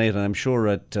donate, and I'm sure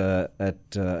at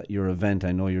your event,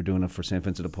 I know you're doing it for St.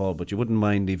 Vincent de Paul, but you wouldn't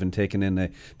mind even taking in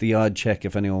the odd check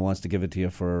if anyone wants to give it to you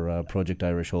for Project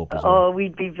Irish Hope as well. Oh,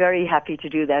 we'd be very happy to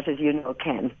do that, as you know,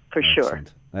 Ken, for sure.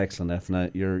 excellent,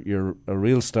 Eithne. You're a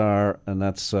real star, and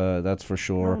that's for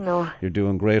sure. No. You're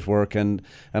doing great work, and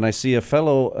I see a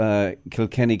fellow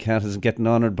Kilkenny cat is getting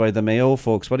honoured by the Mayo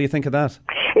folks. What do you think of that?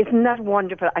 Isn't that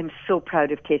wonderful? I'm so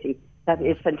proud of Kitty. That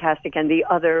is fantastic, and the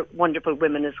other wonderful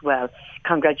women as well.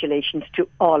 Congratulations to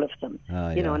all of them.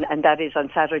 You know, and that is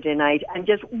on Saturday night. And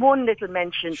just one little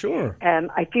mention. Sure.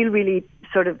 I feel really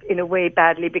sort of in a way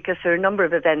badly because there are a number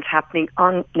of events happening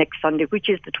on next Sunday, which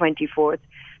is the 24th,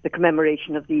 the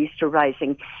commemoration of the Easter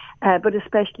Rising. But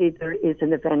especially there is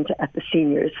an event at the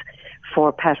seniors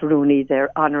for Pat Rooney.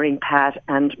 They're honouring Pat,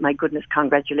 and my goodness,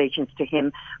 congratulations to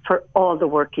him for all the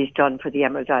work he's done for the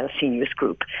Emerald Isle Seniors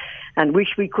Group. And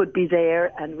wish we could be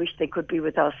there and wish they could be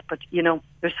with us. But, you know,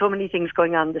 there's so many things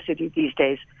going on in the city these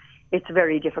days. It's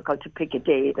very difficult to pick a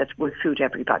day that will suit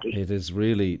everybody. It is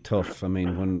really tough. I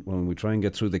mean, when we try and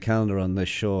get through the calendar on this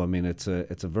show, I mean, it's a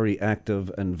very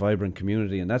active and vibrant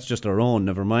community, and that's just our own,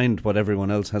 never mind what everyone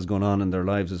else has going on in their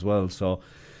lives as well. So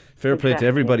fair play to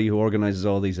everybody who organises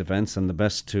all these events, and the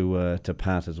best to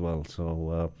Pat as well.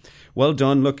 So well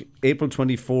done. Look, April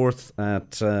 24th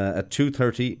at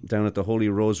 2:30 down at the Holy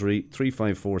Rosary,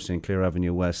 354 St. Clair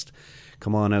Avenue West.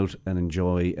 Come on out and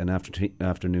enjoy an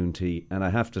afternoon tea. And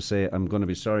I have to say, I'm going to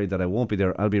be sorry that I won't be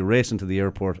there. I'll be racing to the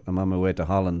airport. I'm on my way to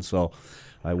Holland, so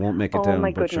I won't make it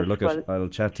down. But sure, look, I'll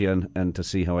chat to you and to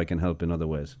see how I can help in other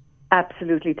ways.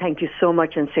 Absolutely. Thank you so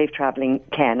much, and safe travelling,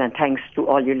 Ken. And thanks to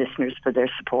all your listeners for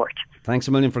their support. Thanks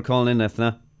a million for calling in,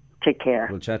 Eithne. Take care.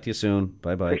 We'll chat to you soon.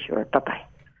 Bye-bye. For sure. Bye-bye.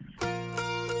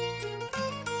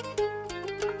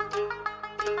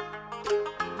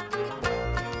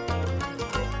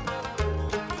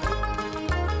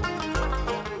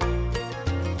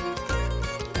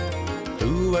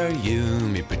 Who are you,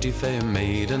 me pretty fair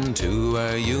maiden? Who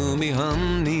are you, me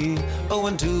honey? Oh,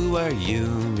 and who are you,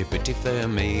 me pretty fair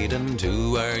maiden?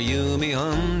 Who are you, me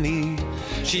honey?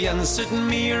 She answered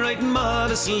me right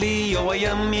modestly, oh, I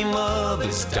am me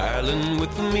mother's darling,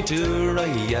 with me to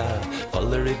raya.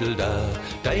 Follow-riddle-da,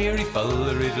 dairy,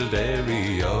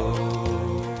 follow-riddle-dairy, oh.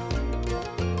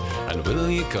 And will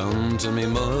you come to me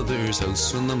mother's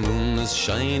house when the moon is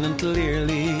shining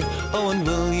clearly? Oh, and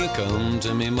will you come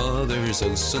to me mother's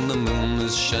house when the moon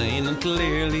is shining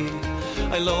clearly?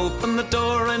 I'll open the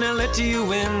door and I'll let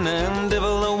you in, and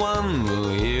devil a one will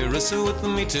hear us with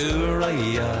me to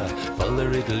raya.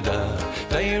 Follow-riddle-da,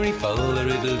 dairy,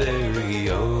 follow-riddle-dairy,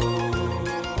 oh.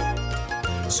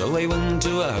 So I went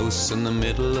to a house in the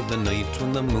middle of the night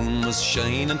when the moon was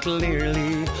shining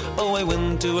clearly. Oh, I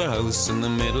went to a house in the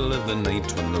middle of the night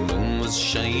when the moon was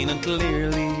shining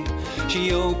clearly.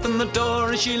 She opened the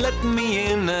door and she let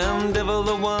me in, and devil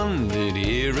the one did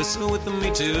hear us with me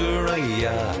to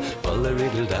raya.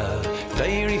 Follow-riddle-da,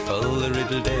 dairy,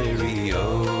 follow-riddle-dairy,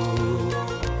 oh.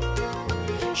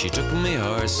 She took me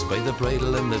horse by the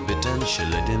bridle and the bit, and she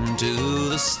led him to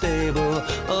the stable.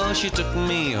 Oh, she took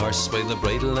me horse by the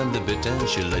bridle and the bit, and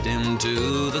she led him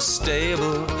to the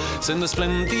stable. Saying there's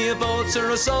plenty of oats or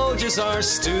a soldier's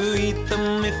horse to eat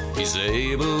them if he's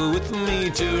able, with me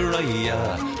to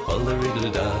raya.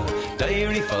 Follow-riddle-da,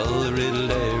 dairy,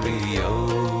 follow-riddle-dairy,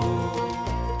 oh.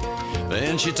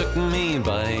 Then she took me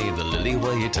by the lily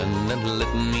white hand and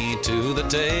led me to the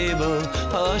table.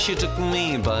 Oh, she took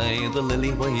me by the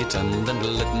lily white hand and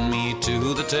led me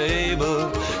to the table.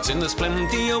 Saying there's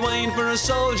plenty of wine for a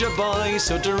soldier boy,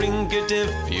 so drink it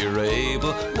if you're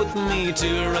able, with me to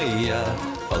raya.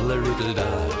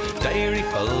 Follow-riddle-da, dairy,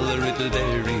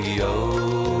 follow-riddle-dairy,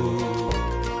 oh.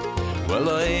 Well,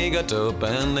 I got up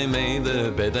and I made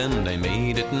the bed and I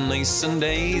made it nice and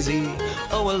easy.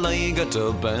 Oh, well, I got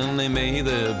up and I made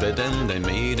the bed and I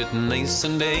made it nice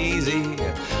and easy.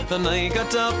 Then I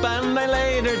got up and I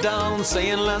laid her down,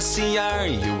 saying, lassie, are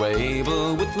you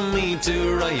able, with me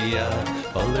to raya?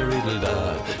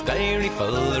 Follow-riddle-da, dairy,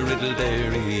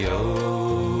 follow-riddle-dairy,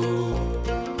 oh.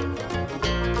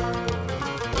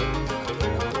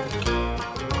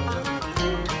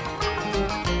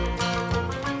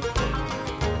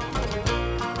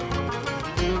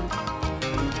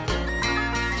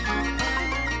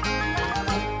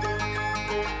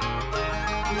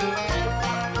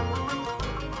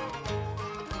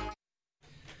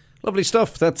 Lovely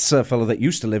stuff. That's a fellow that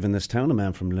used to live in this town, a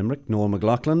man from Limerick, Noel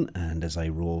McLaughlin, and as I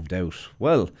roved out.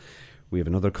 Well, we have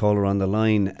another caller on the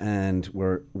line, and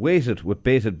we're waited with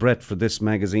bated breath for this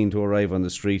magazine to arrive on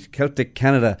the street. Celtic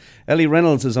Canada. Ellie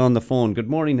Reynolds is on the phone. Good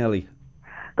morning, Ellie.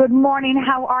 Good morning.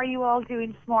 How are you all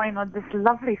doing this morning on this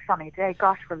lovely sunny day?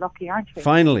 Gosh, we're lucky, aren't we?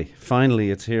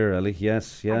 Finally it's here, Ellie.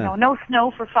 Yes, yeah. I know, no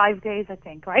snow for 5 days, I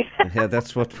think, right? Yeah,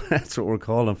 that's what we're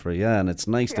calling for, yeah, and it's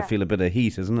nice to feel a bit of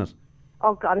heat, isn't it?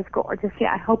 Oh, God, it's gorgeous.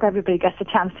 Yeah, I hope everybody gets a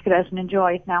chance to get out and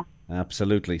enjoy it now.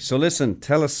 Absolutely. So listen,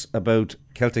 tell us about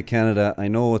Celtic Canada. I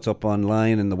know it's up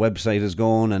online and the website is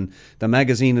going and the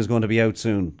magazine is going to be out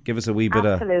soon. Give us a wee bit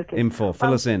of info.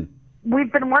 Fill us in.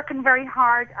 We've been working very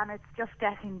hard and it's just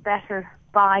getting better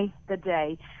by the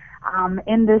day.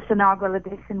 In this inaugural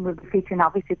edition, we'll be featuring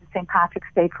obviously the St. Patrick's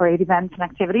Day Parade events and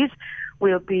activities.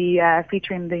 We'll be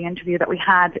featuring the interview that we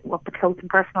had up close and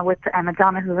personal with Emma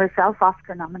Donoghue herself,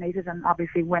 Oscar nominated and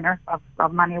obviously winner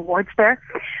of many awards there.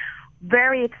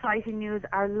 Very exciting news.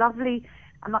 Our lovely,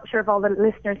 I'm not sure if all the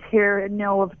listeners here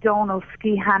know of Donal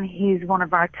Skehan. He's one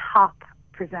of our top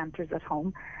presenters at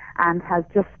home and has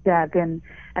just been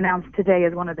announced today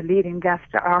as one of the leading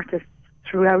guest artists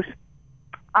throughout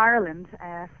Ireland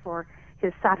for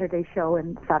his Saturday show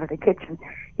in Saturday Kitchen.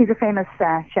 He's a famous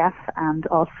chef and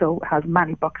also has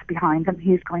many books behind him.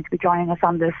 He's going to be joining us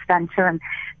on this venture and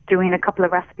doing a couple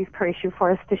of recipes per issue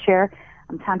for us to share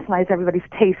and tantalise everybody's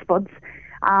taste buds.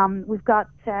 We've got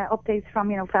updates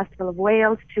from, Festival of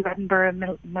Wales to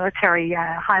Edinburgh Military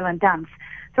Highland Dance.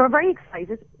 So we're very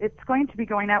excited. It's going to be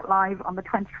going out live on the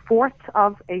 24th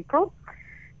of April.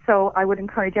 So I would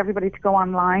encourage everybody to go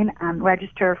online and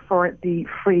register for the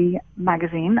free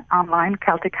magazine online,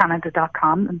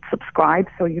 CelticCanada.com, and subscribe.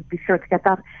 So you'd be sure to get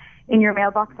that in your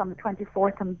mailbox on the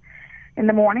 24th in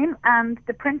the morning. And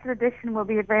the printed edition will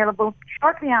be available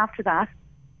shortly after that,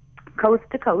 coast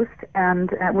to coast, and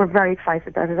we're very excited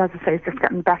about it. As I say, it's just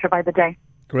getting better by the day.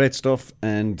 Great stuff,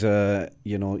 and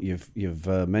you've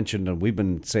mentioned, and we've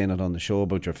been saying it on the show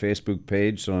about your Facebook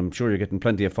page, so I'm sure you're getting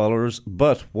plenty of followers.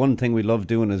 But one thing we love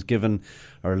doing is giving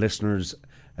our listeners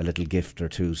a little gift or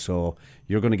two. So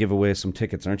you're going to give away some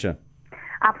tickets, aren't you?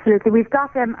 Absolutely. We've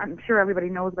got I'm sure everybody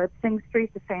knows about Sing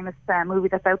Street, the famous movie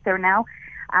that's out there now,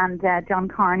 and John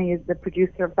Carney is the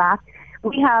producer of that.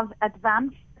 We have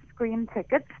advanced screen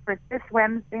tickets for this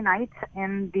Wednesday night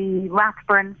in the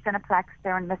Rathburn Cineplex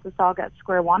there in Mississauga at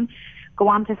Square One. Go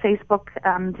on to Facebook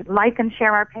and like and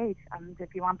share our page. And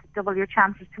if you want to double your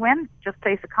chances to win, just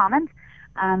place a comment.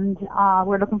 And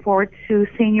we're looking forward to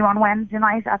seeing you on Wednesday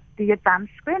night at the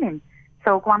advanced screening.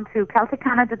 So go on to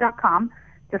CelticCanada.com.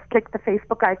 Just click the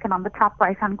Facebook icon on the top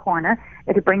right-hand corner.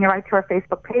 It'll bring you right to our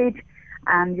Facebook page,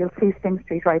 and you'll see Sing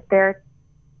Street right there.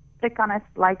 Click on it,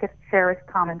 like it, share it,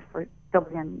 comment for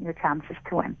doubling your chances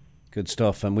to win. Good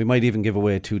stuff. And we might even give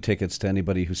away 2 tickets to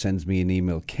anybody who sends me an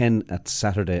email,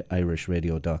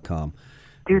 ken@SaturdayIrishRadio.com.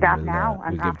 Do that now,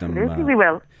 and absolutely we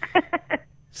will.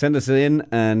 Send us in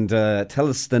and tell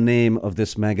us the name of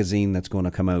this magazine that's going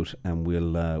to come out, and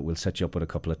we'll set you up with a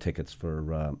couple of tickets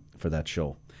for that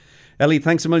show. Ellie,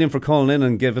 thanks a million for calling in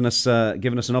and giving us an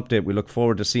update. We look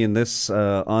forward to seeing this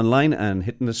online and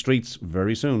hitting the streets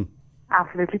very soon.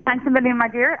 Absolutely. Thanks a million, my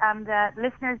dear. And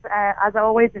listeners, as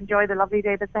always, enjoy the lovely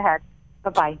day that's ahead.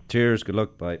 Bye-bye. Cheers. Good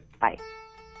luck. Bye. Bye.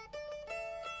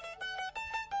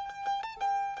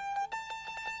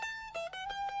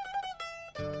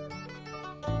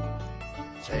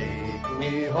 Take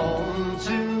me home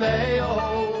to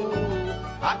Mayo,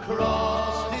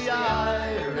 across the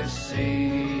Irish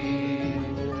Sea,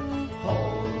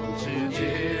 home to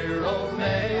dear old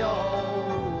Mayo,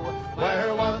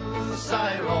 where once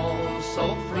I roamed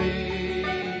so free.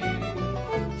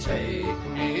 Take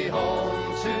me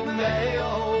home to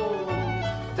Mayo,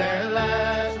 there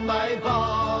let my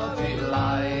body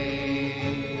lie.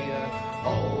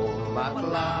 Home at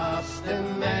last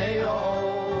in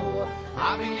Mayo,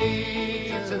 I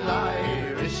beneath an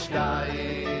Irish sky.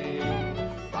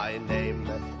 My name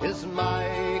is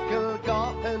Michael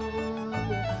Goffin,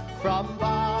 from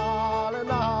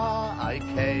Ballina I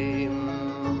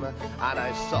came, and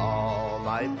I saw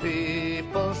my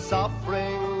people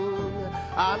suffering,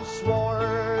 and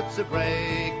swore to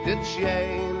break the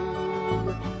chain.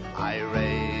 I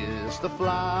raised the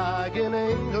flag in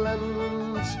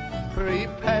England,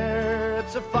 prepared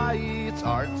to fight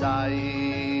or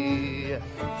die.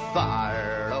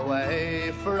 Far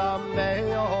away from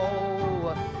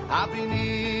Mayo,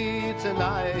 beneath an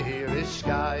Irish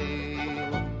sky.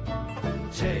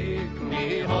 Take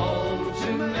me home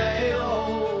to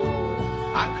Mayo,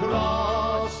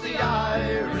 across the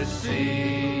Irish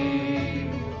Sea,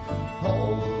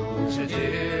 home to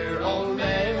dear old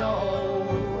Mayo,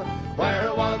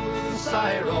 where once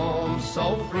I roamed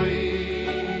so free.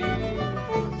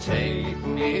 Take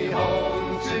me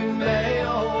home to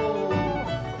Mayo,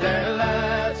 there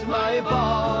let my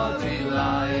body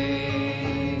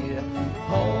lie.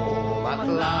 Home at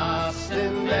last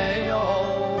in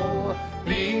Mayo,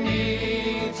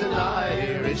 beneath an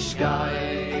Irish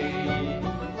sky.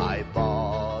 My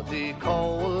body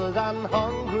cold and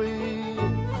hungry,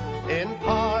 in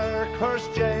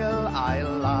Parkhurst jail I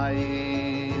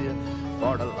lie,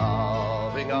 for the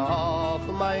loving of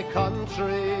my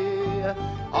country.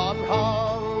 On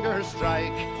hunger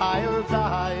strike I'll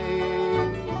die.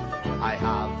 I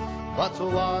have but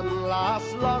one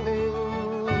last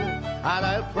longing, and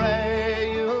I'll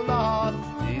pray you'll not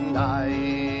deny.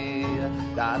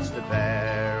 That's to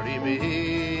bury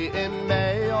me in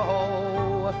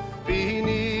Mayo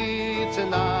beneath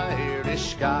an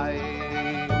Irish sky.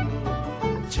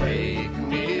 Take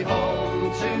me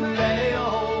home to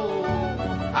Mayo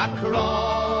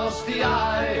across the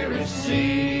Irish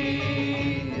Sea,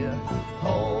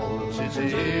 home to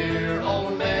dear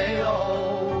old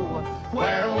Mayo,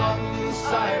 where once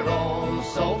I roamed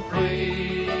so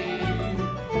free.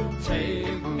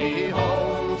 Take me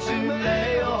home to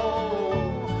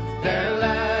Mayo, there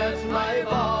let my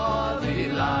body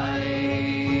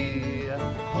lie.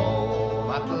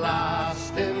 Home at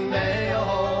last in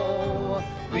Mayo,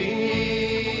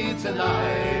 beneath an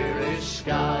Irish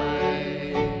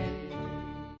sky.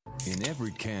 In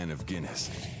every can of Guinness,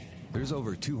 there's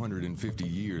over 250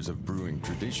 years of brewing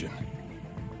tradition.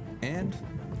 And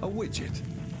a widget.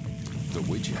 The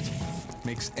widget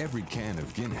makes every can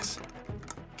of Guinness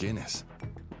Guinness.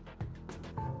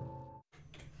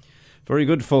 Very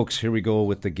good, folks. Here we go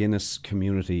with the Guinness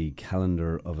Community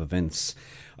Calendar of Events.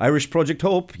 Irish Project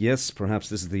Hope. Yes, perhaps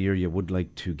this is the year you would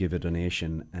like to give a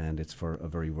donation, and it's for a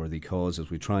very worthy cause as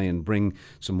we try and bring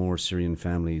some more Syrian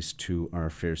families to our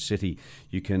fair city.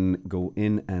 You can go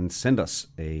in and send us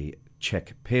a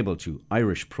cheque payable to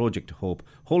Irish Project Hope,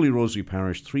 Holy Rosary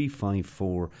Parish,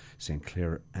 354 St.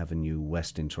 Clair Avenue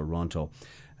West in Toronto.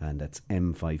 And that's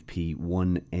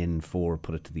M5P1N4.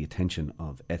 Put it to the attention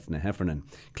of Eithne Heffernan.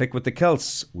 Click with the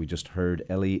Celts. We just heard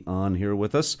Ellie on here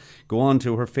with us. Go on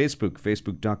to her Facebook,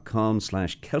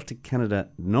 facebook.com/Celtic Canada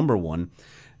 #1,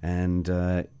 and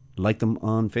like them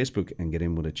on Facebook and get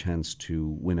in with a chance to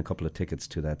win a couple of tickets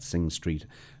to that Sing Street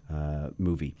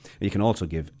movie. You can also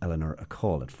give Eleanor a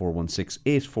call at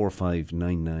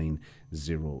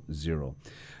 416-845-9900.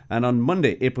 And on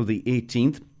Monday, April the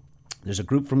 18th, there's a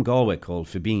group from Galway called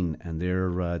Fibine, and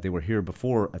they were here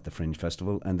before at the Fringe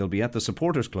Festival, and they'll be at the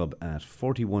Supporters Club at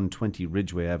 4120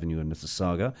 Ridgeway Avenue in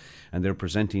Mississauga, and they're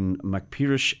presenting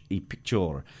Macpirish I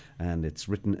Picture, and it's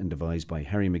written and devised by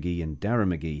Harry McGee and Dara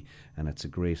McGee, and it's a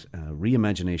great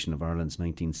reimagination of Ireland's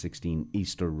 1916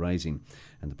 Easter Rising,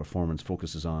 and the performance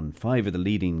focuses on 5 of the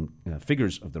leading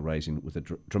figures of the Rising with a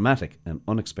dramatic and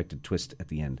unexpected twist at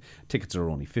the end. Tickets are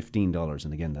only $15,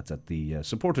 and again, that's at the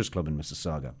Supporters Club in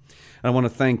Mississauga. And I want to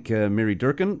thank Mary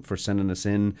Durkin for sending us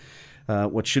in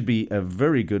what should be a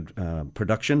very good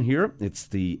production here. It's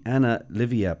the Anna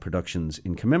Livia Productions.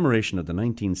 In commemoration of the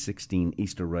 1916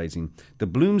 Easter Rising, the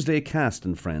Bloomsday cast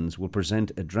and friends will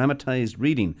present a dramatised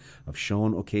reading of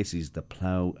Sean O'Casey's The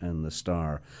Plough and the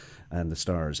Star. And the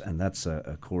Stars, and that's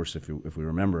of course, if we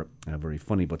remember, a very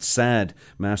funny but sad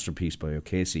masterpiece by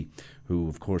O'Casey, who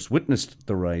of course witnessed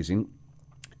the Rising,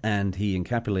 and he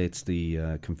encapsulates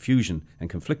the confusion and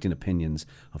conflicting opinions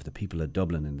of the people of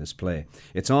Dublin in this play.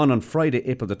 It's on Friday,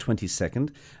 April the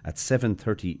 22nd at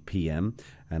 7:30 p.m,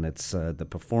 and it's the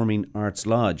Performing Arts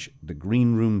Lodge, the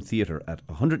Green Room Theatre at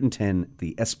 110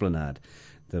 the Esplanade.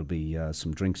 There'll be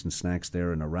some drinks and snacks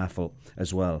there and a raffle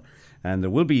as well. And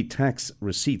there will be tax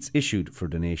receipts issued for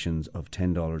donations of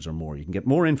 $10 or more. You can get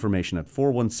more information at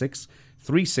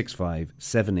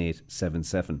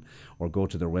 416-365-7877 or go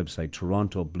to their website,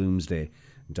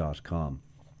 torontobloomsday.com.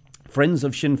 Friends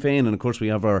of Sinn Féin, and of course we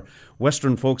have our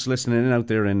Western folks listening in out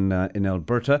there in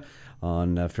Alberta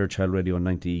on Fairchild Radio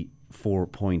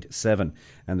 94.7.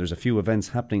 And there's a few events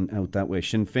happening out that way.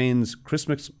 Sinn Féin's Chris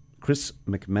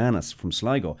McManus from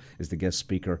Sligo is the guest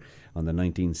speaker on the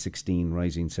 1916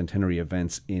 Rising Centenary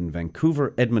events in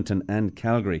Vancouver, Edmonton and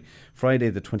Calgary. Friday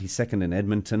the 22nd in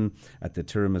Edmonton at the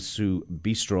Tiramisu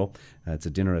Bistro. It's a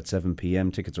dinner at 7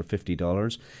 p.m. Tickets are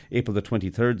 $50. April the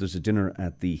 23rd, there's a dinner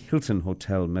at the Hilton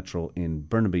Hotel Metro in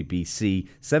Burnaby, BC,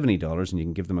 $70, and you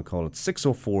can give them a call at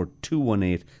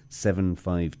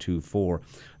 604-218-7524.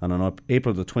 And on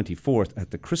April the 24th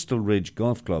at the Crystal Ridge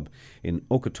Golf Club in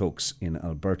Okotoks in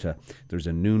Alberta, there's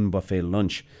a noon buffet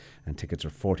lunch, and tickets are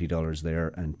 $40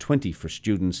 there and $20 for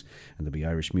students, and there'll be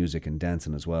Irish music and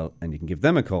dancing as well, and you can give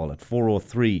them a call at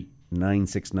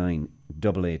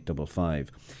 403-969-8855.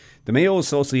 The Mayo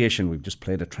Association, we've just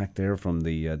played a track there from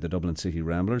the Dublin City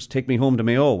Ramblers. Take Me Home to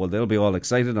Mayo. Well, they'll be all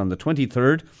excited on the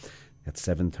 23rd at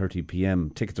 7:30 p.m.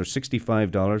 Tickets are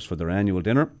 $65 for their annual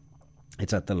dinner.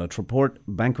 It's at the La Treport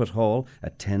Banquet Hall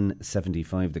at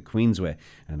 1075 the Queensway.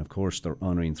 And of course, they're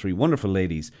honouring 3 wonderful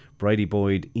ladies, Bridie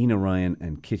Boyd, Ina Ryan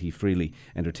and Kitty Freely.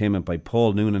 Entertainment by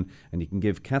Paul Noonan. And you can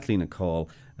give Kathleen a call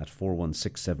at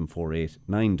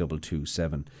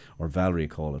 416-748-9227 or Valerie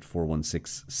call at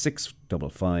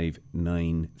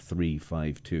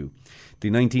 416-655-9352. The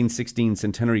 1916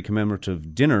 Centenary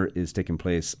Commemorative Dinner is taking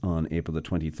place on April the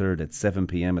 23rd at 7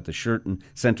 p.m. at the Sheraton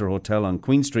Centre Hotel on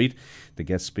Queen Street. The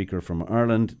guest speaker from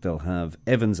Ireland, they'll have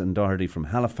Evans and Doherty from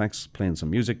Halifax playing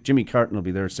some music. Jimmy Carton will be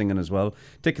there singing as well.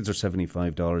 Tickets are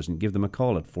 $75 and give them a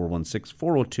call at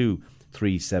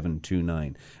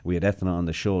 416-402-3729. We had Eithne on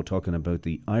the show talking about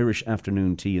the Irish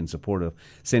afternoon tea in support of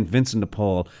St. Vincent de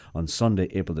Paul on Sunday,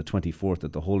 April the 24th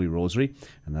at the Holy Rosary,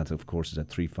 and that of course is at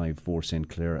 354 St.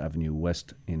 Clair Avenue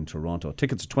West in Toronto.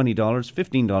 Tickets are $20,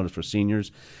 $15 for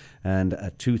seniors, and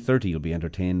at 2:30 you'll be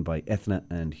entertained by Eithne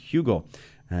and Hugo.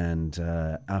 And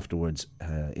afterwards,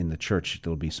 in the church,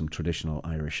 there'll be some traditional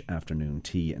Irish afternoon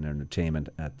tea and entertainment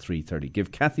at 3:30.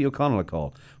 Give Cathy O'Connell a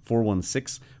call,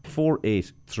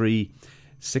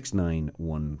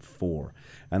 416-483-6914.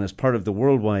 And as part of the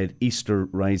worldwide Easter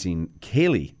Rising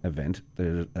Ceol event,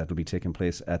 that'll be taking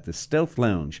place at the Stealth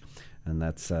Lounge, and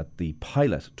that's at the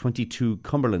Pilot, 22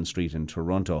 Cumberland Street in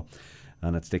Toronto.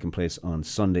 And it's taking place on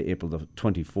Sunday, April the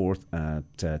 24th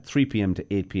at 3 p.m. to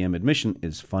 8 p.m. Admission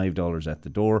is $5 at the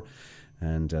door,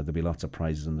 and there'll be lots of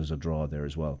prizes, and there's a draw there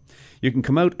as well. You can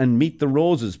come out and meet the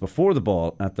Roses before the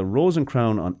ball at the Rose and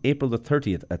Crown on April the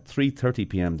 30th at 3:30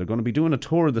 p.m. They're going to be doing a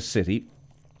tour of the city,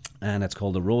 and it's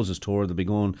called the Roses Tour. They'll be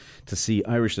going to see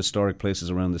Irish historic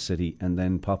places around the city and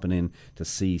then popping in to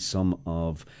see some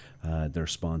of their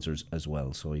sponsors as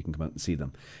well, so you can come out and see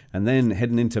them. And then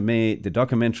heading into May, the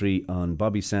documentary on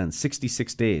Bobby Sands,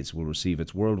 66 Days, will receive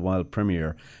its worldwide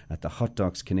premiere at the Hot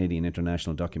Docs Canadian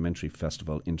International Documentary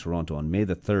Festival in Toronto on May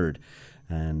the 3rd.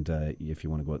 And if you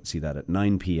want to go out and see that at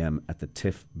 9 p.m. at the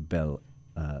Tiff Bell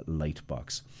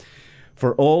Lightbox.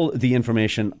 For all the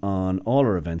information on all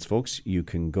our events, folks, you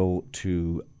can go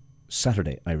to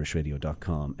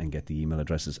SaturdayIrishRadio.com and get the email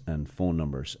addresses and phone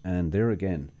numbers. And there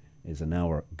again is an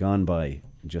hour gone by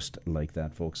just like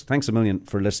that, folks. Thanks a million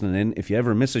for listening in. If you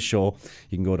ever miss a show,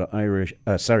 you can go to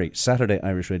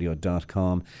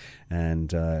SaturdayIrishRadio.com and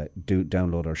do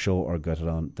download our show or get it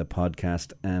on the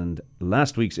podcast. And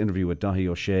last week's interview with Daithí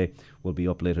O'Shea will be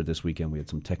up later this weekend. We had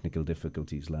some technical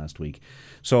difficulties last week.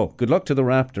 So good luck to the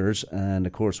Raptors and,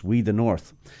 of course, We the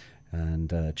North.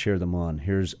 And cheer them on.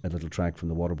 Here's a little track from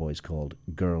the Waterboys called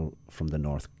Girl from the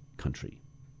North Country.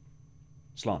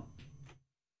 Slán.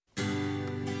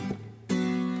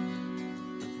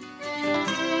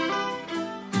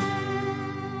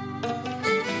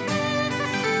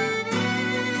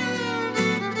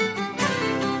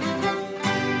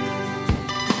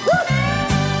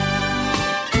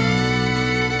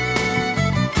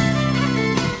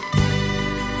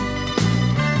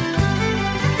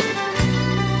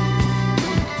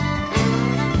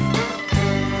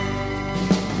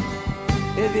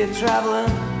 If you're traveling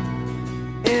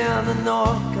in the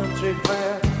North Country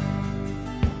Fair,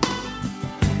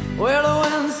 where the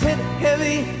winds hit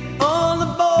heavy on the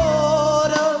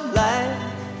borderline,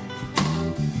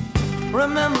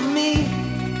 remember me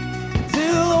to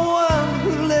the one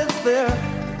who lives there.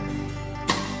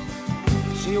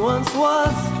 She once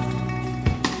was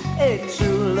a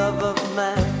true love of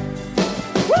mine.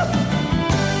 Woo!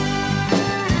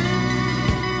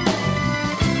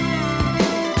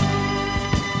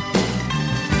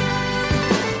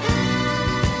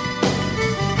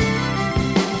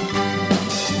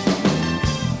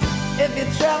 If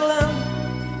you're traveling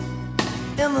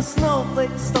in the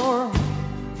snowflake storm,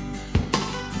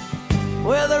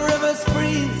 where the rivers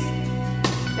freeze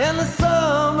and the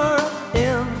summer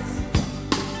ends,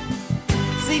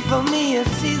 see for me if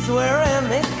she's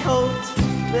wearing a coat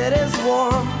that is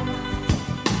warm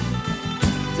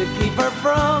to keep her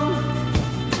from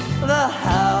the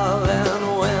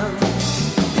howling wind.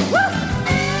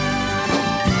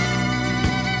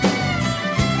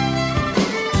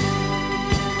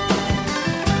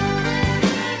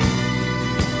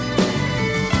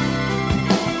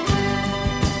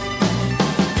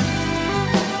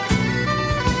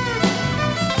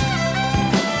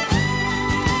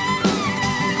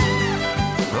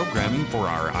 For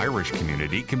our Irish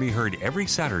community can be heard every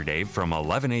Saturday from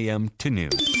 11 a.m. to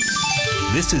noon.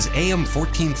 This is AM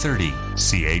 1430,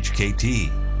 CHKT,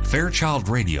 Fairchild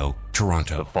Radio,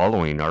 Toronto. The following are